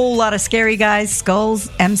 That's a whole lot of Scary Guys, Skulls,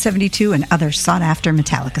 M72, and other sought-after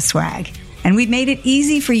Metallica swag. And we've made it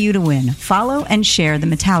easy for you to win. Follow and share the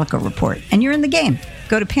Metallica Report, and you're in the game.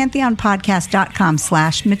 Go to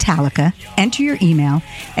pantheonpodcast.com/Metallica, enter your email,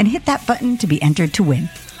 and hit that button to be entered to win.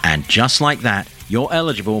 And just like that, you're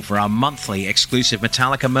eligible for our monthly exclusive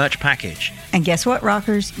Metallica merch package. And guess what,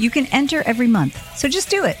 rockers? You can enter every month, so just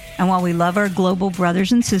do it. And while we love our global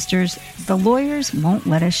brothers and sisters, the lawyers won't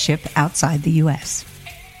let us ship outside the U.S.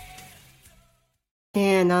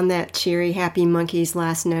 And on that cheery, happy Monkees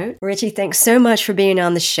last note, Richie, thanks so much for being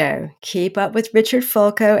on the show. Keep up with Richard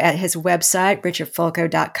Fulco at his website,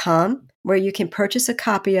 richardfulco.com, where you can purchase a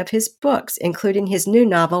copy of his books, including his new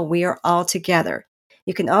novel, We Are All Together.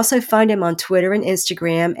 You can also find him on Twitter and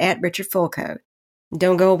Instagram at Richard Fulco.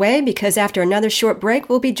 Don't go away, because after another short break,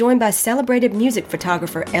 we'll be joined by celebrated music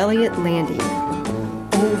photographer Elliot Landy.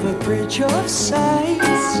 Over bridge of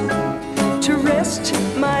sights, to rest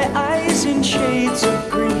my eyes in shades of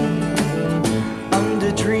green,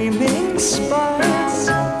 under dreaming spires,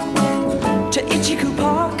 to Ichiku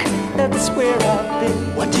Park, that's where I've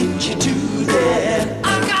been. What did you do there?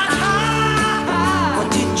 I got high.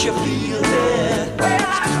 What did you feel there? When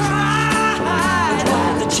I cried. Which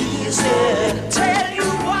why the tears there? Tell you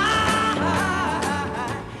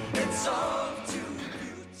why. It's all too.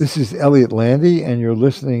 This is Elliot Landy, and you're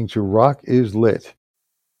listening to Rock is Lit.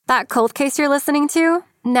 That cold case you're listening to?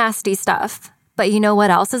 Nasty stuff. But you know what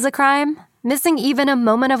else is a crime? Missing even a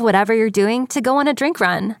moment of whatever you're doing to go on a drink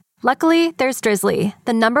run. Luckily, there's Drizzly,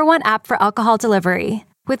 the #1 app for alcohol delivery.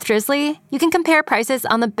 With Drizzly, you can compare prices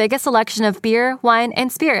on the biggest selection of beer, wine,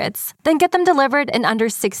 and spirits, then get them delivered in under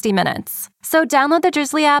 60 minutes. So download the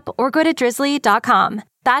Drizzly app or go to drizzly.com.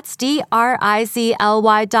 That's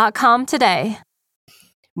DRIZLY.com today.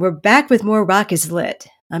 We're back with more Rock is Lit.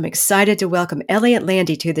 I'm excited to welcome Elliot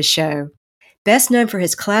Landy to the show. Best known for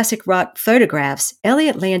his classic rock photographs,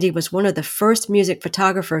 Elliot Landy was one of the first music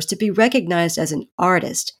photographers to be recognized as an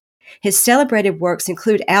artist. His celebrated works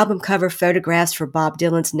include album cover photographs for Bob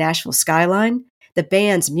Dylan's Nashville Skyline, the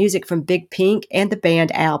band's Music from Big Pink and the Band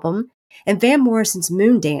album, and Van Morrison's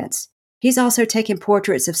Moondance. He's also taken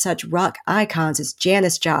portraits of such rock icons as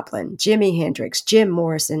Janis Joplin, Jimi Hendrix, Jim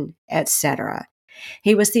Morrison, etc.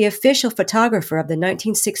 He was the official photographer of the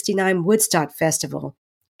 1969 Woodstock Festival.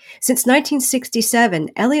 Since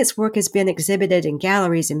 1967, Elliot's work has been exhibited in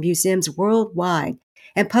galleries and museums worldwide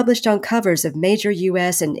and published on covers of major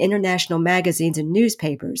U.S. and international magazines and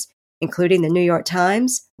newspapers, including the New York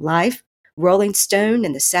Times, Life, Rolling Stone,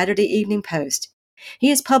 and the Saturday Evening Post. He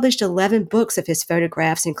has published 11 books of his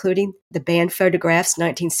photographs, including The Band Photographs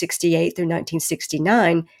 1968 through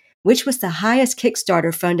 1969, which was the highest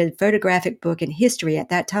Kickstarter-funded photographic book in history at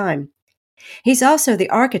that time. He's also the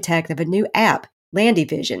architect of a new app, Landy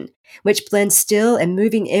Vision, which blends still and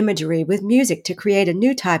moving imagery with music to create a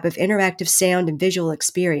new type of interactive sound and visual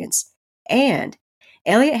experience. And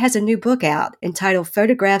Elliot has a new book out entitled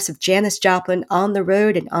Photographs of Janis Joplin on the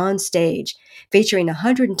Road and on Stage, featuring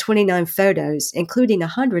 129 photos, including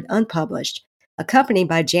 100 unpublished, accompanied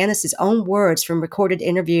by Janis's own words from recorded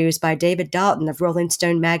interviews by David Dalton of Rolling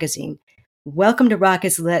Stone magazine. Welcome to Rock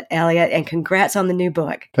is Lit, Elliot, and congrats on the new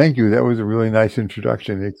book. Thank you. That was a really nice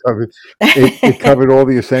introduction. It covered all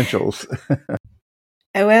the essentials.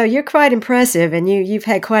 Oh, well, you're quite impressive, and you've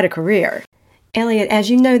had quite a career. Elliot, as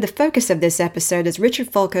you know, the focus of this episode is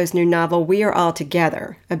Richard Folko's new novel, We Are All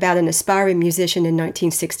Together, about an aspiring musician in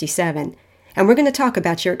 1967. And we're going to talk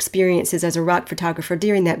about your experiences as a rock photographer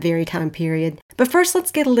during that very time period. But first, let's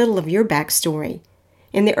get a little of your backstory.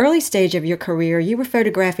 In the early stage of your career, you were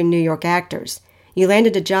photographing New York actors. You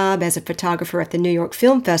landed a job as a photographer at the New York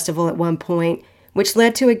Film Festival at one point, which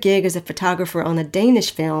led to a gig as a photographer on a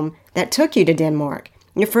Danish film that took you to Denmark,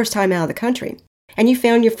 your first time out of the country. And you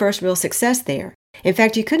found your first real success there. In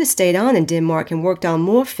fact, you could have stayed on in Denmark and worked on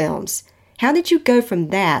more films. How did you go from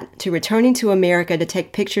that to returning to America to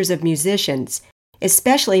take pictures of musicians,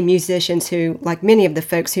 especially musicians who, like many of the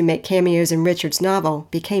folks who make cameos in Richard's novel,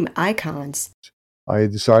 became icons? I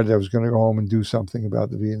decided I was going to go home and do something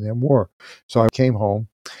about the Vietnam War. So I came home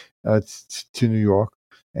to New York,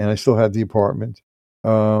 and I still had the apartment.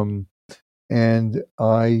 And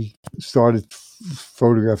I started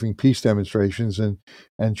photographing peace demonstrations and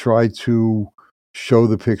tried to show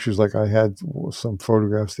the pictures. Like I had some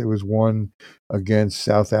photographs. There was one against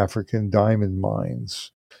South African diamond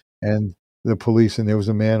mines, and the police, and there was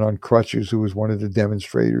a man on crutches who was one of the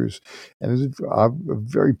demonstrators, and it was a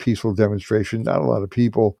very peaceful demonstration, not a lot of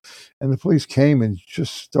people, and the police came and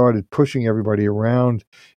just started pushing everybody around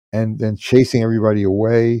and then chasing everybody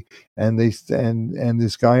away, and this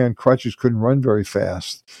guy on crutches couldn't run very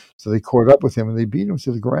fast, so they caught up with him and they beat him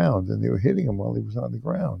to the ground, and they were hitting him while he was on the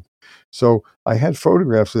ground. So I had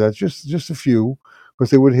photographs of that, just a few, because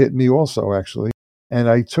they would hit me also, actually. And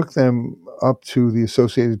I took them up to the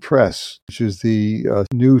Associated Press, which is the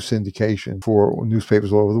news syndication for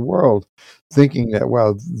newspapers all over the world, thinking that,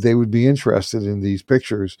 wow, they would be interested in these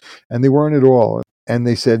pictures. And they weren't at all. And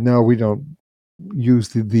they said, no, we don't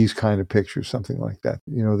use these kind of pictures, something like that.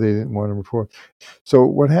 You know, they didn't want to report. So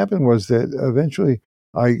what happened was that eventually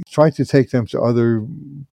I tried to take them to other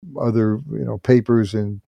papers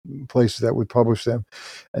and places that would publish them,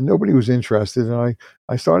 and nobody was interested. And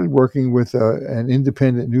I started working with an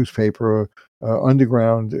independent newspaper,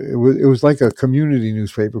 underground. It was like a community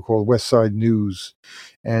newspaper called West Side News,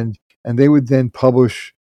 and they would then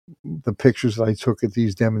publish the pictures that I took at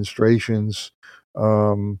these demonstrations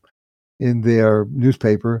in their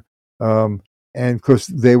newspaper, and because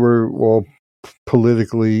they were all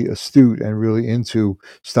politically astute and really into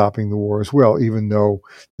stopping the war as well, even though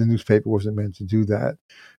the newspaper wasn't meant to do that.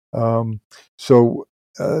 So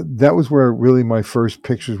that was where really my first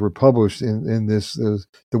pictures were published in this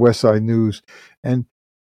the West Side News. And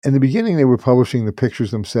in the beginning, they were publishing the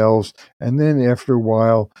pictures themselves, and then after a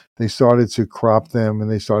while, they started to crop them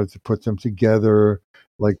and they started to put them together,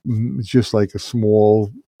 like just like a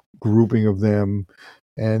small grouping of them,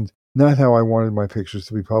 and not how I wanted my pictures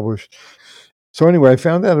to be published. So anyway, I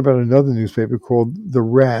found out about another newspaper called The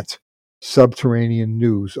Rat, subterranean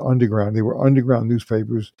news, underground. They were underground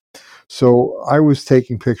newspapers. So I was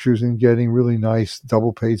taking pictures and getting really nice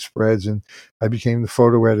double-page spreads, and I became the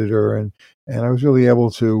photo editor, and I was really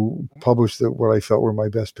able to publish what I felt were my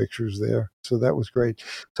best pictures there. So that was great.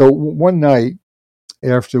 So one night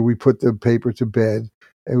after we put the paper to bed,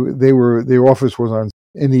 their office was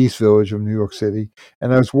in the East Village of New York City,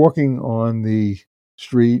 and I was walking on the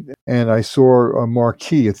street and I saw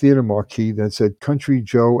a theater marquee that said Country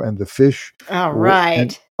Joe and the Fish. All right.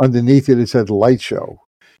 And underneath it said Light Show.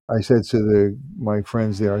 I said to my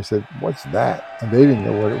friends there, I said, "What's that?" And they didn't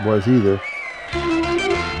know what it was either.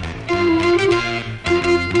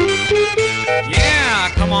 Yeah,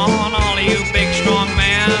 come on, all of you big strong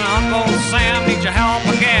men. Uncle Sam needs your help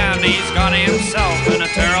again. He's got himself in a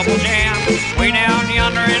terrible jam. Way down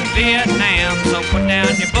yonder in Vietnam. So put down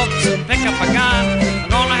your books and pick up a gun. We're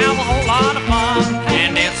gonna have a whole lot of fun.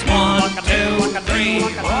 And it's 1, 2, 3.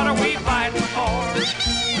 What are we fighting for?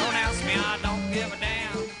 Don't ask me, I don't give a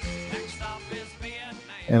damn. Next stop is Vietnam.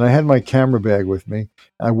 And I had my camera bag with me.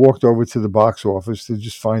 I walked over to the box office to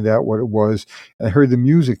just find out what it was. And I heard the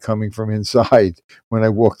music coming from inside when I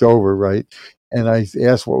walked over, right? And I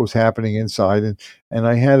asked what was happening inside. And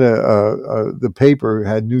I had the paper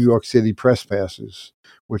had New York City press passes,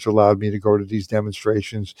 which allowed me to go to these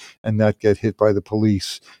demonstrations and not get hit by the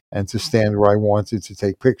police and to stand where I wanted to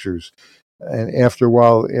take pictures. And after a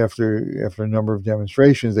while, after a number of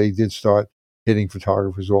demonstrations, they did start hitting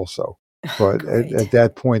photographers also. But at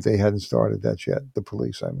that point, they hadn't started that yet. The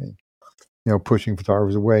police, I mean, pushing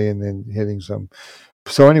photographers away and then hitting some.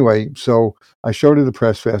 So anyway, I showed her the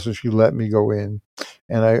press pass, and she let me go in.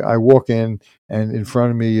 And I walk in, and in front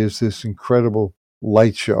of me is this incredible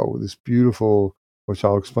light show, this beautiful, which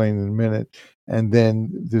I'll explain in a minute, and then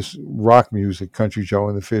this rock music, Country Joe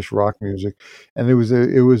and the Fish rock music, and it was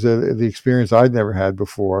the experience I'd never had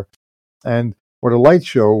before, and what a light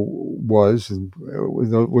show was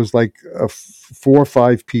like 4 or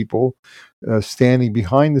 5 people standing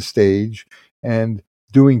behind the stage and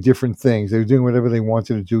doing different things. They were doing whatever they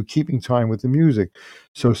wanted to do, keeping time with the music.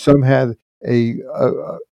 So some had a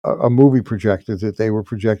movie projector that they were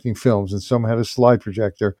projecting films, and some had a slide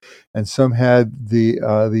projector, and some had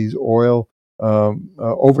these oil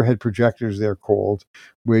overhead projectors, they're called,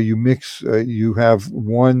 where you mix you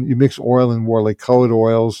mix oil and water, like colored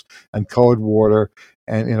oils and colored water,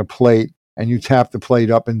 and in a plate, and you tap the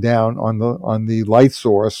plate up and down on the light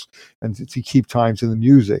source and to keep time to the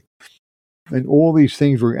music. And all these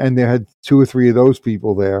things and they had 2 or 3 of those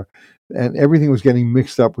people there, and everything was getting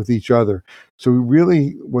mixed up with each other. So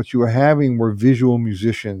really what you were having were visual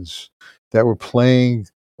musicians that were playing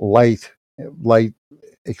light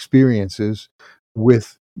experiences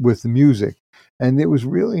with the music. And it was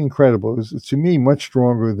really incredible. It was, to me, much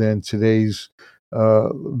stronger than today's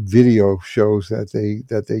video shows that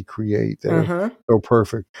they create that are so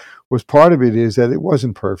perfect. Was part of it is that it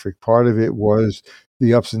wasn't perfect. Part of it was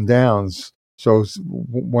the ups and downs. So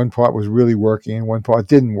one part was really working and one part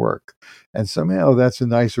didn't work. And somehow that's a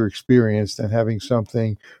nicer experience than having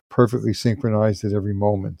something perfectly synchronized at every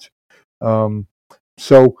moment.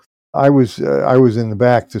 So I was in the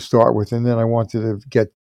back to start with, and then I wanted to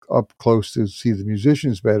get up close to see the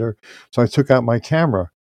musicians better. So I took out my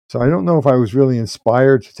camera. So I don't know if I was really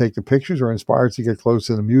inspired to take the pictures or inspired to get close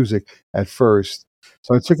to the music at first.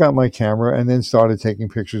 So I took out my camera and then started taking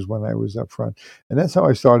pictures when I was up front. And that's how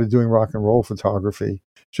I started doing rock and roll photography,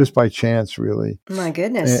 just by chance, really. My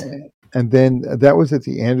goodness. And then that was at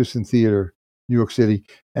the Anderson Theater, New York City.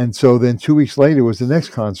 And so then 2 weeks later was the next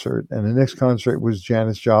concert. And the next concert was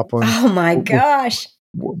Janis Joplin. Oh, my gosh.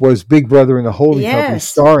 Was Big Brother and the Holding Company,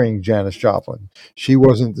 starring Janis Joplin. She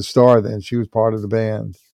wasn't the star then. She was part of the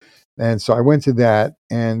band. And so I went to that.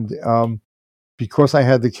 And because I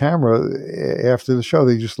had the camera, after the show,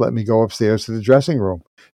 they just let me go upstairs to the dressing room.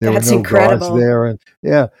 There That's were no incredible. guards there, and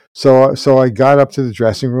so I got up to the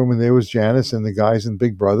dressing room, and there was Janis and the guys in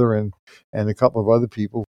Big Brother, and a couple of other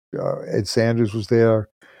people. Ed Sanders was there,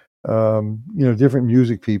 different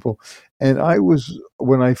music people, and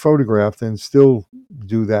when I photographed, and still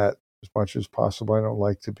do that as much as possible. I don't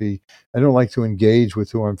like to engage with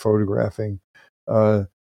who I'm photographing.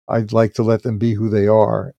 I'd like to let them be who they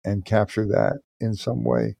are and capture that in some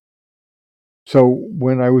way. So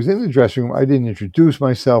when I was in the dressing room, I didn't introduce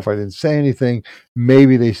myself. I didn't say anything.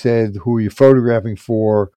 Maybe they said, "Who are you photographing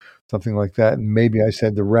for?" Something like that. And maybe I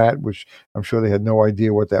said the Rat, which I'm sure they had no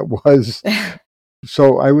idea what that was.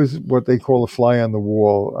 So I was what they call a fly on the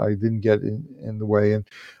wall. I didn't get in the way. And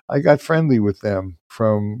I got friendly with them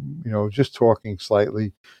from, just talking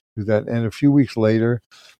slightly to that. And a few weeks later,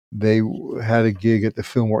 they had a gig at the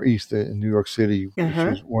Fillmore East in New York City, which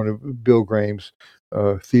is one of Bill Graham's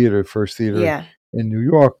first theater in New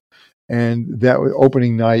York. And that was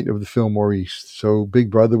opening night of the Fillmore East. So Big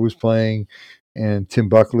Brother was playing, and Tim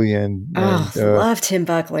Buckley and love Tim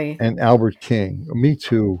Buckley and Albert King. Me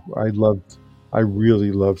too. I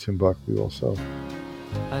really loved Tim Buckley also.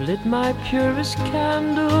 I lit my purest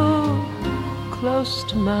candle close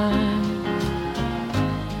to my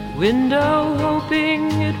window,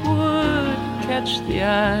 hoping it would catch the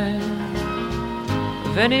eye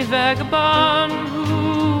of any vagabond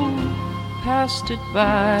who passed it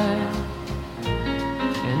by.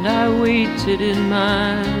 And I waited in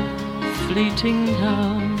my fleeting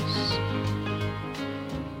house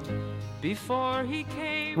before he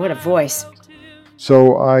came. What a voice.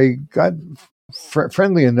 So I got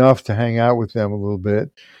friendly enough to hang out with them a little bit,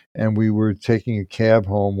 and we were taking a cab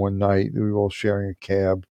home one night. We were all sharing a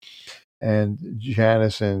cab, and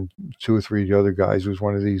Janice and 2 or 3 of the other guys, it was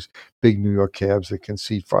one of these big New York cabs that can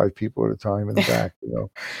seat 5 people at a time in the back,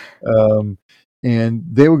 and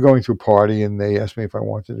they were going to a party, and they asked me if I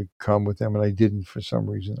wanted to come with them, and I didn't for some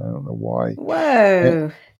reason. I don't know why.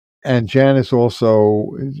 Whoa. And Janice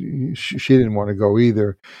also, she didn't want to go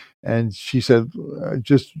either. And she said,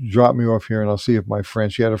 just drop me off here and I'll see if my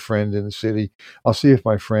friend, she had a friend in the city, I'll see if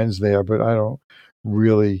my friend's there, but I don't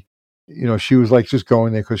really, she was like just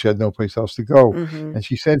going there because she had no place else to go. And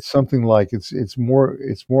she said something like, it's more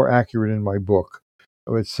accurate in my book.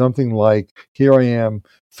 It's something like, here I am,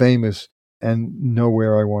 famous, and know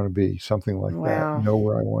where I want to be, something like that. Know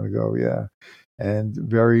where I want to go, yeah. And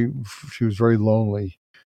she was very lonely.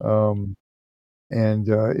 My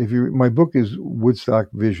book is Woodstock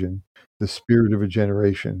Vision, The Spirit of a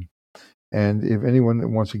Generation. And if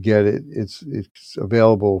anyone wants to get it, it's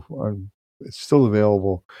available. It's still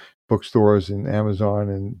available, bookstores and Amazon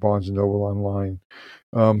and Barnes and Noble online.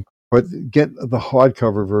 But get the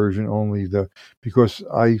hardcover version only, because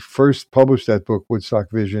I first published that book, Woodstock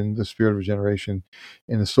Vision, The Spirit of a Generation,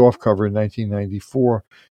 in a softcover in 1994,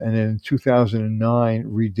 and then in 2009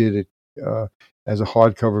 redid it as a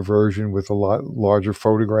hardcover version with a lot larger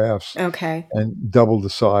photographs. Okay. And double the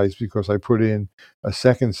size, because I put in a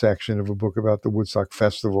second section of a book about the Woodstock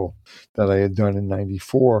Festival that I had done in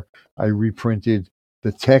 94. I reprinted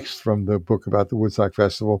the text from the book about the Woodstock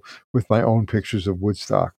Festival with my own pictures of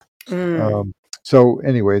Woodstock. So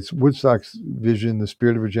anyway, it's Woodstock's Vision, The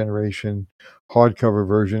Spirit of a Generation, hardcover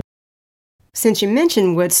version. Since you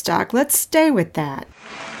mentioned Woodstock, let's stay with that.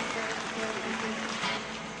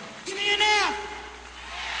 Give me an F.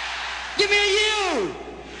 Give me a U.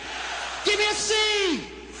 Give me a C.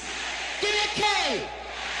 Give me a K.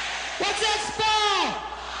 What's that spell?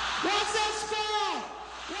 What's that spell?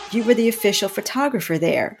 You were the official photographer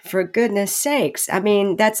there, for goodness sakes. I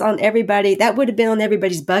mean, that would have been on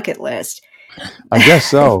everybody's bucket list. I guess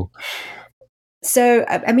so. So,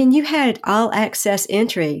 I mean, you had all access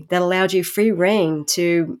entry that allowed you free reign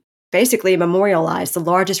to basically memorialize the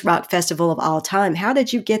largest rock festival of all time. How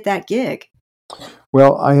did you get that gig?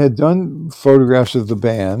 Well, I had done photographs of the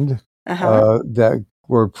band that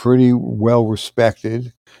were pretty well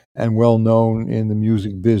respected and well known in the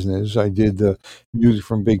music business. I did the Music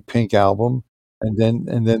from Big Pink album, and then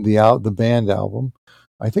the band album.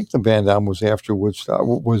 I think the band album was after Woodstock,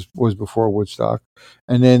 was before Woodstock,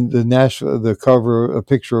 and then the cover, a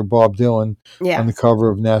picture of Bob Dylan on the cover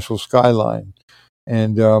of Nashville Skyline.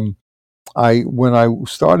 And when I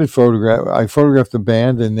started I photographed the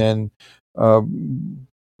band, and then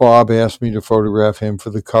Bob asked me to photograph him for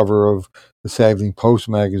the cover of the Saggling Post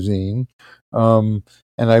magazine.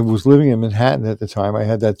 And I was living in Manhattan at the time. I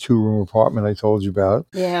had that 2-room apartment I told you about.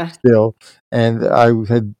 Yeah. Still, and I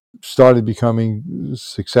had started becoming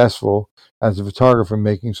successful as a photographer,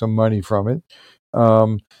 making some money from it.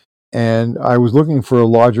 And I was looking for a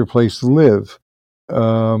larger place to live,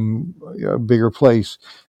 a bigger place.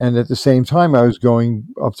 And at the same time, I was going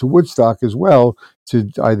up to Woodstock as well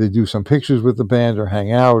to either do some pictures with the band or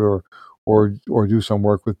hang out or do some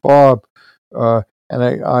work with Bob.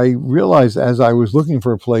 And I realized as I was looking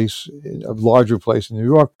for a larger place in New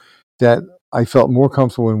York, that I felt more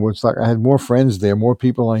comfortable in Woodstock. I had more friends there, more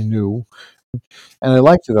people I knew, and I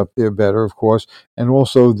liked it up there better, of course. And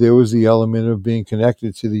also there was the element of being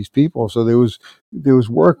connected to these people. So there was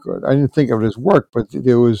work. I didn't think of it as work, but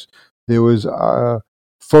there was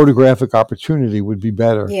photographic opportunity would be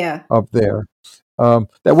better up there. That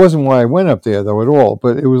wasn't why I went up there, though, at all.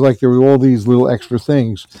 But it was like there were all these little extra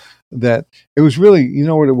things that it was really, you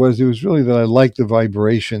know what it was? It was really that I liked the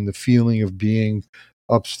vibration, the feeling of being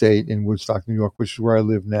upstate in Woodstock, New York, which is where I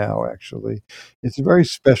live now, actually. It's a very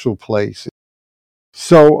special place.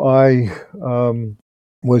 So I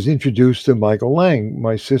was introduced to Michael Lang.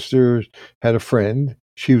 My sister had a friend.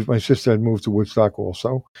 My sister had moved to Woodstock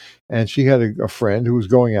also, and she had a friend who was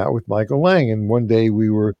going out with Michael Lang. And one day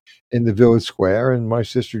we were in the village square, and my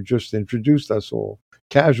sister just introduced us all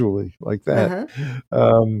casually like that.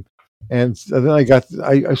 And then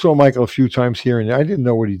I saw Michael a few times here and there. I didn't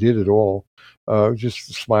know what he did at all,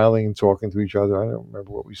 just smiling and talking to each other. I don't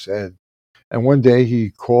remember what we said. And one day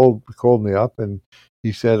he called me up and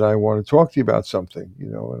he said, "I want to talk to you about something,"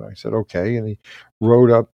 and I said, "Okay." And he rode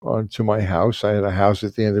up onto my house. I had a house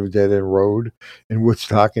at the end of a dead end road in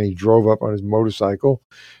Woodstock, and he drove up on his motorcycle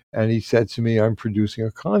and he said to me, "I'm producing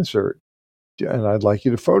a concert and I'd like you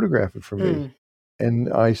to photograph it for me."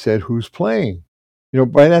 And I said, "Who's playing?"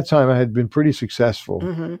 By that time I had been pretty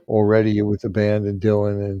successful already with the band and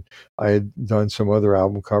Dylan, and I had done some other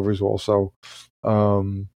album covers also.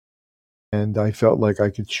 And I felt like I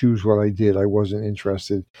could choose what I did. I wasn't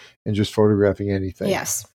interested in just photographing anything.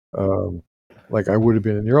 Yes. Like I would have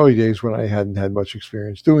been in the early days when I hadn't had much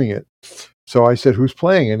experience doing it. So I said, "Who's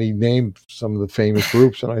playing?" And he named some of the famous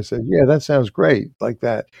groups. And I said, "Yeah, that sounds great." Like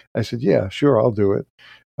that. I said, "Yeah, sure, I'll do it."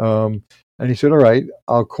 And he said, "All right,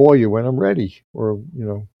 I'll call you when I'm ready."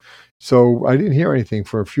 So I didn't hear anything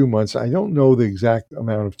for a few months. I don't know the exact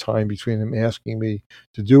amount of time between him asking me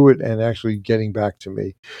to do it and actually getting back to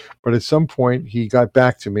me. But at some point, he got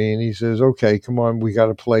back to me and he says, "Okay, come on, we got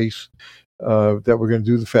a place that we're going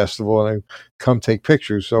to do the festival, and I come take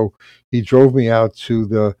pictures." So he drove me out to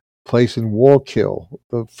the place in Wallkill,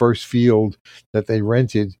 the first field that they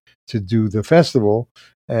rented to do the festival.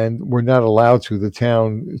 And we're not allowed to. The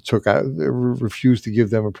town refused to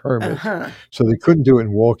give them a permit. So they couldn't do it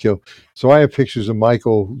in Wallkill. So I have pictures of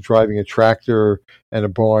Michael driving a tractor and a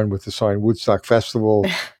barn with the sign Woodstock Festival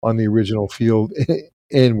on the original field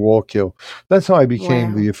in Wallkill. That's how I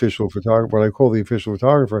became the official photographer. What I call the official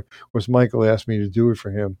photographer was Michael asked me to do it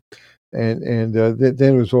for him. And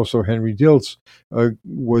then it was also Henry Diltz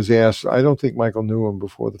was asked. I don't think Michael knew him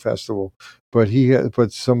before the festival, but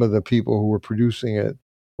but some of the people who were producing it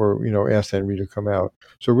were, asked Henry to come out.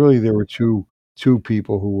 So really there were two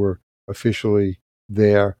people who were officially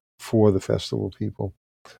there for the festival people,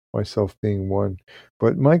 myself being one.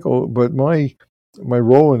 But my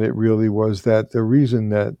role in it really was that the reason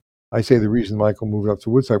Michael moved up to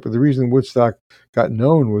Woodstock, but the reason Woodstock got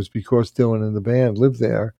known was because Dylan and the band lived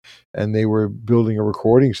there and they were building a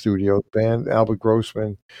recording studio. The band, Albert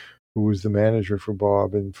Grossman, who was the manager for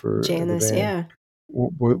Bob and for Janice, the band.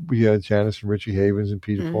 We had Janice and Richie Havens and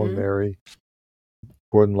Peter Paul and Mary,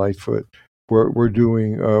 Gordon Lightfoot. Was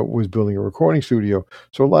building a recording studio.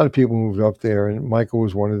 So a lot of people moved up there, and Michael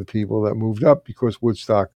was one of the people that moved up because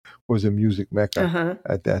Woodstock was a music mecca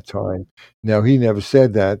at that time. Now he never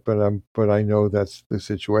said that, but I know that's the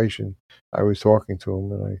situation. I was talking to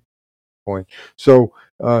him, and I point. So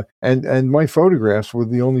and my photographs were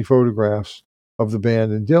the only photographs of the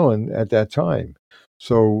band and Dylan at that time.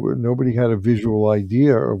 So nobody had a visual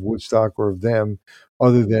idea of Woodstock or of them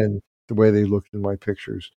other than the way they looked in my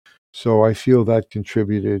pictures. So I feel that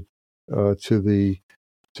contributed to the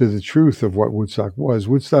truth of what Woodstock was.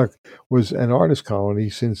 Woodstock was an artist colony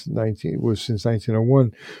since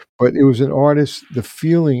 1901, but it was an artist. The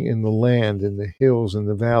feeling in the land, in the hills, and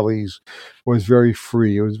the valleys was very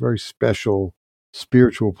free. It was a very special,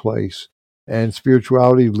 spiritual place. And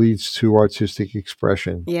spirituality leads to artistic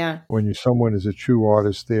expression. Yeah. When someone is a true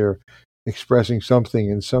artist, they're expressing something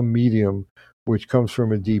in some medium which comes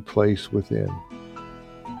from a deep place within.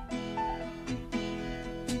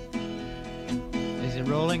 Is it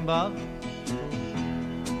rolling, Bob?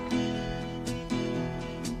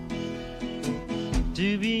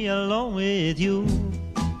 To be alone with you,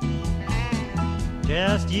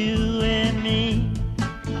 just you and me.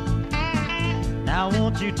 Now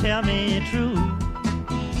won't you tell me true?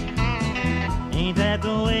 Ain't that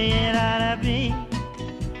the way it ought to be?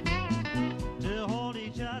 To hold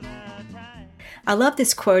each other tight. I love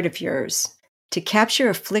this quote of yours. To capture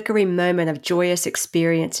a flickering moment of joyous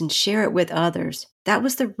experience and share it with others. That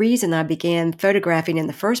was the reason I began photographing in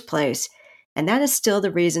the first place. And that is still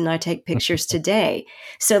the reason I take pictures today.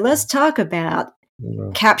 So let's talk about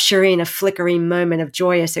capturing a flickering moment of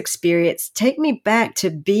joyous experience. Take me back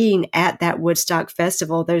to being at that Woodstock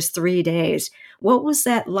Festival those 3 days. What was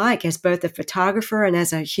that like as both a photographer and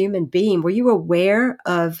as a human being? Were you aware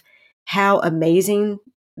of how amazing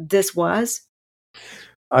this was?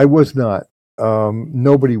 I was not.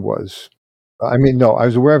 Nobody was. I mean, no, I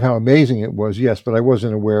was aware of how amazing it was, yes, but I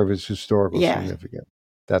wasn't aware of its historical significance.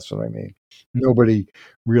 That's what I mean. Nobody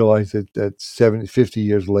realized that 50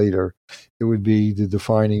 years later, it would be the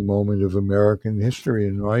defining moment of American history.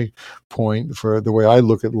 And my point for the way I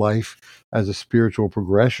look at life as a spiritual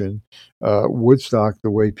progression, Woodstock,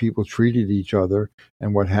 the way people treated each other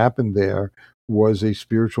and what happened there was a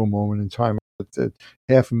spiritual moment in time. That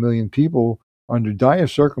 500,000 people under dire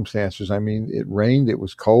circumstances. I mean, it rained, it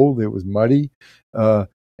was cold, it was muddy, and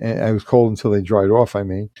it was cold until they dried off. I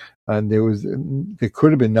mean, and there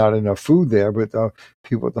could have been not enough food there, but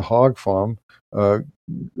people at the hog farm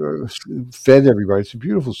fed everybody. It's a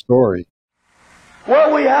beautiful story.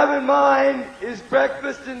 What we have in mind is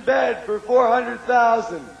breakfast in bed for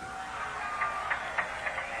 400,000.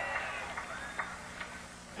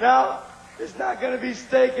 Now, it's not going to be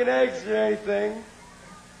steak and eggs or anything,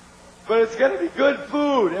 but it's going to be good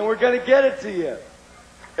food, and we're going to get it to you.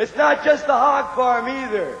 It's not just the hog farm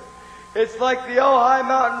either. It's like the Ojai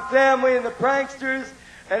Mountain family and the pranksters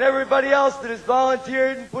and everybody else that has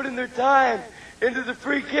volunteered and put in their time into the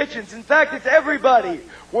free kitchens. In fact, it's everybody.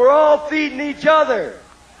 We're all feeding each other.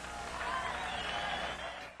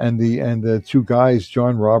 And the two guys,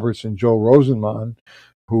 John Roberts and Joe Rosenman,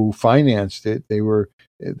 who financed it,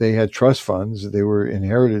 they had trust funds. They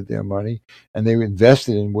inherited their money, and they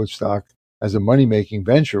invested in Woodstock as a money-making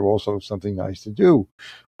venture, also something nice to do.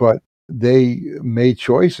 But they made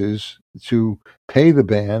choices to pay the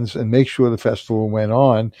bands and make sure the festival went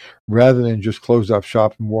on rather than just close up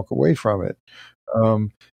shop and walk away from it.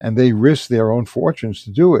 And they risked their own fortunes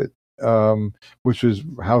to do it, which is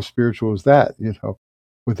how spiritual is that,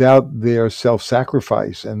 without their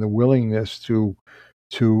self-sacrifice and the willingness to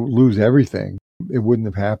lose everything, it wouldn't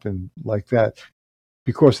have happened like that.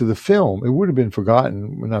 Because of the film, it would have been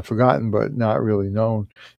forgotten, well, not forgotten, but not really known,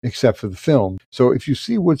 except for the film. So if you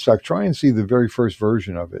see Woodstock, try and see the very first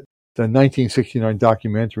version of it. The 1969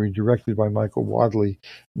 documentary directed by Michael Wadley,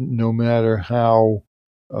 no matter how,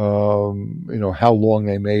 how long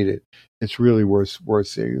they made it, it's really worth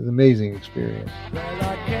seeing. It's an amazing experience. Well,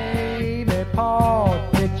 I came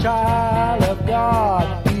upon the child of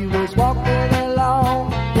God. He was walking along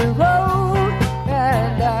the road,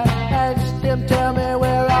 and I asked him, tell me,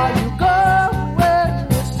 where are you going?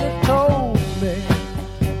 He told me.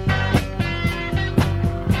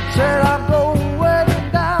 Said, I'm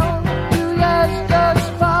going down to Leicester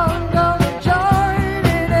Spa, gonna join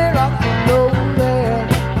in a rock and roll band.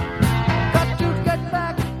 Got to get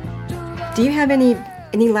back to the... Do you have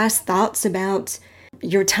any last thoughts about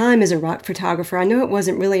your time as a rock photographer? I know it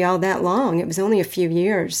wasn't really all that long. It was only a few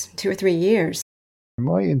years, 2 or 3 years.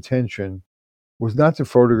 My intention was not to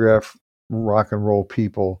photograph rock and roll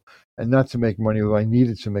people and not to make money, although I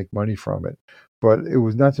needed to make money from it. But it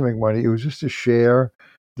was not to make money. It was just to share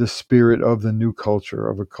the spirit of the new culture,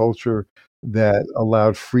 of a culture that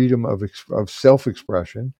allowed freedom of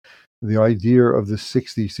self-expression. The idea of the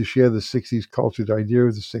 60s, to share the 60s culture, the idea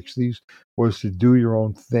of the 60s was to do your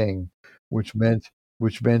own thing, which meant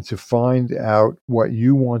to find out what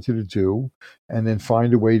you wanted to do and then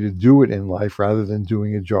find a way to do it in life rather than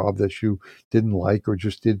doing a job that you didn't like or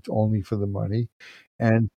just did only for the money.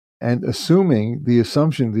 And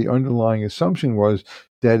the underlying assumption was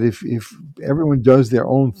that if everyone does their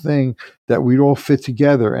own thing, that we'd all fit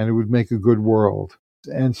together and it would make a good world.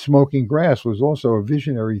 And smoking grass was also a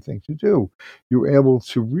visionary thing to do. You were able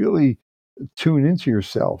to really tune into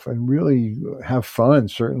yourself and really have fun,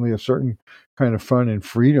 certainly a certain kind of fun and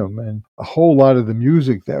freedom. And a whole lot of the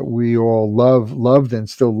music that we all loved and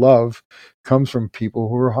still love comes from people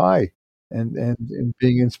who are high and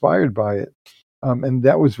being inspired by it. And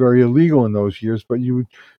that was very illegal in those years, but you would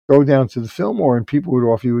go down to the Fillmore and people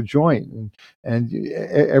would offer you a joint, and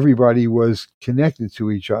everybody was connected to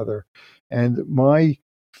each other. And my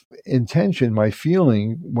intention, my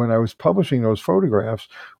feeling when I was publishing those photographs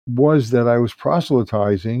was that I was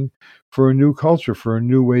proselytizing for a new culture, for a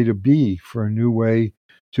new way to be, for a new way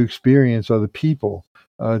to experience other people,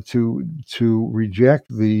 to reject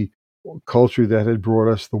the culture that had brought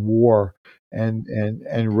us the war and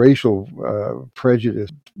racial prejudice,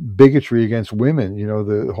 bigotry against women.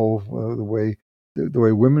 The whole the way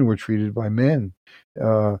women were treated by men,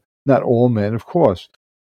 not all men, of course.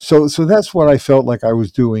 So that's what I felt like I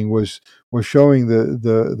was doing, was showing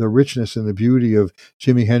the richness and the beauty of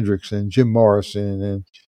Jimi Hendrix and Jim Morrison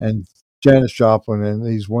and Janis Joplin and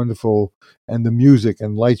these wonderful, and the music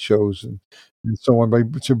and light shows and so on,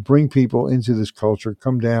 to bring people into this culture,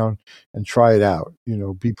 come down and try it out,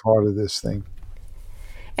 be part of this thing.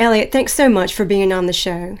 Elliot, thanks so much for being on the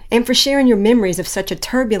show and for sharing your memories of such a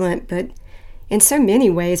turbulent but in so many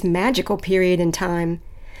ways magical period in time.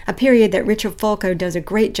 A period that Richard Fulco does a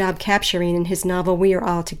great job capturing in his novel We Are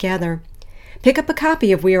All Together. Pick up a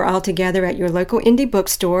copy of We Are All Together at your local indie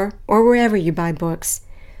bookstore or wherever you buy books.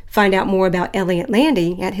 Find out more about Elliot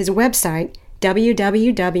Landy at his website,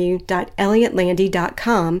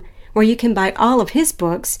 www.elliottlandy.com, where you can buy all of his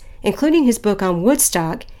books, including his book on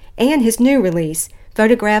Woodstock and his new release,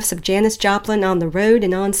 Photographs of Janis Joplin on the Road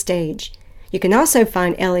and on Stage. You can also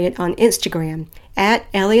find Elliot on Instagram at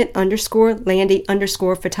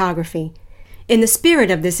Elliot_Landy_photography. In the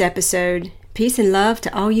spirit of this episode, peace and love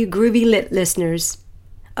to all you groovy lit listeners.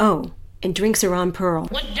 Oh, and drinks are on Pearl.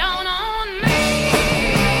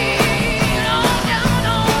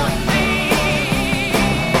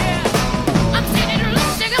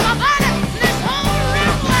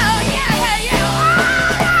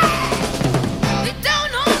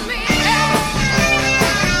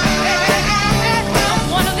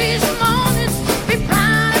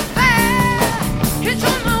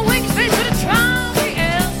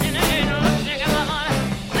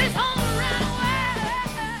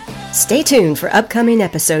 Stay tuned for upcoming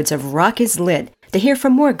episodes of Rock is Lit to hear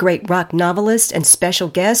from more great rock novelists and special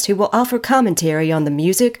guests who will offer commentary on the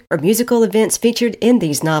music or musical events featured in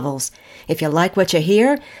these novels. If you like what you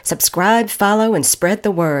hear, subscribe, follow, and spread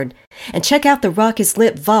the word. And check out the Rock is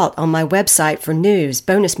Lit Vault on my website for news,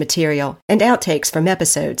 bonus material, and outtakes from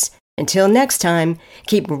episodes. Until next time,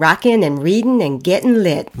 keep rocking and reading and getting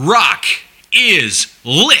lit. Rock is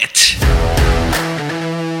Lit!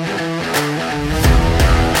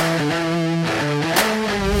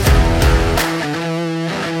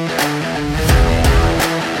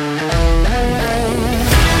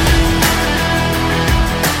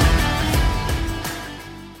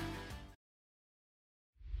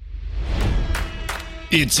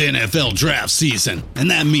 It's NFL draft season,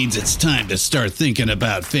 and that means it's time to start thinking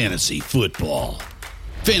about fantasy football.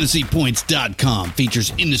 FantasyPoints.com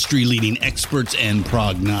features industry-leading experts and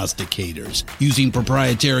prognosticators using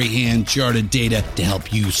proprietary hand-charted data to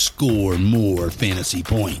help you score more fantasy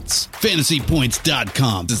points.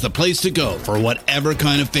 FantasyPoints.com is the place to go for whatever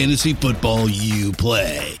kind of fantasy football you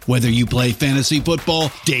play. Whether you play fantasy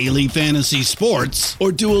football, daily fantasy sports,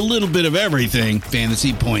 or do a little bit of everything,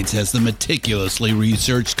 Fantasy Points has the meticulously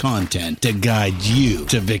researched content to guide you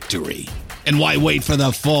to victory. And why wait for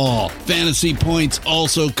the fall? Fantasy Points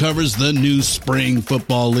also covers the new spring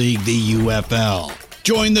football league, the UFL.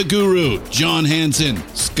 Join the guru, John Hansen,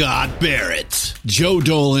 Scott Barrett, Joe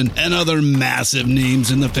Dolan, and other massive names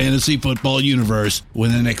in the fantasy football universe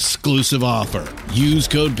with an exclusive offer. Use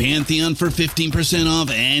code Pantheon for 15% off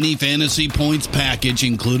any Fantasy Points package,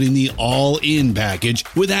 including the all-in package,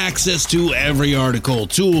 with access to every article,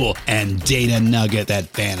 tool, and data nugget that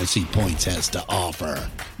Fantasy Points has to offer.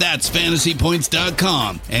 That's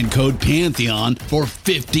FantasyPoints.com and code Pantheon for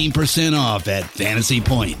 15% off at Fantasy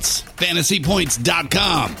Points.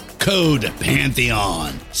 FantasyPoints.com, code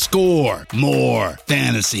Pantheon. Score more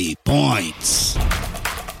fantasy points.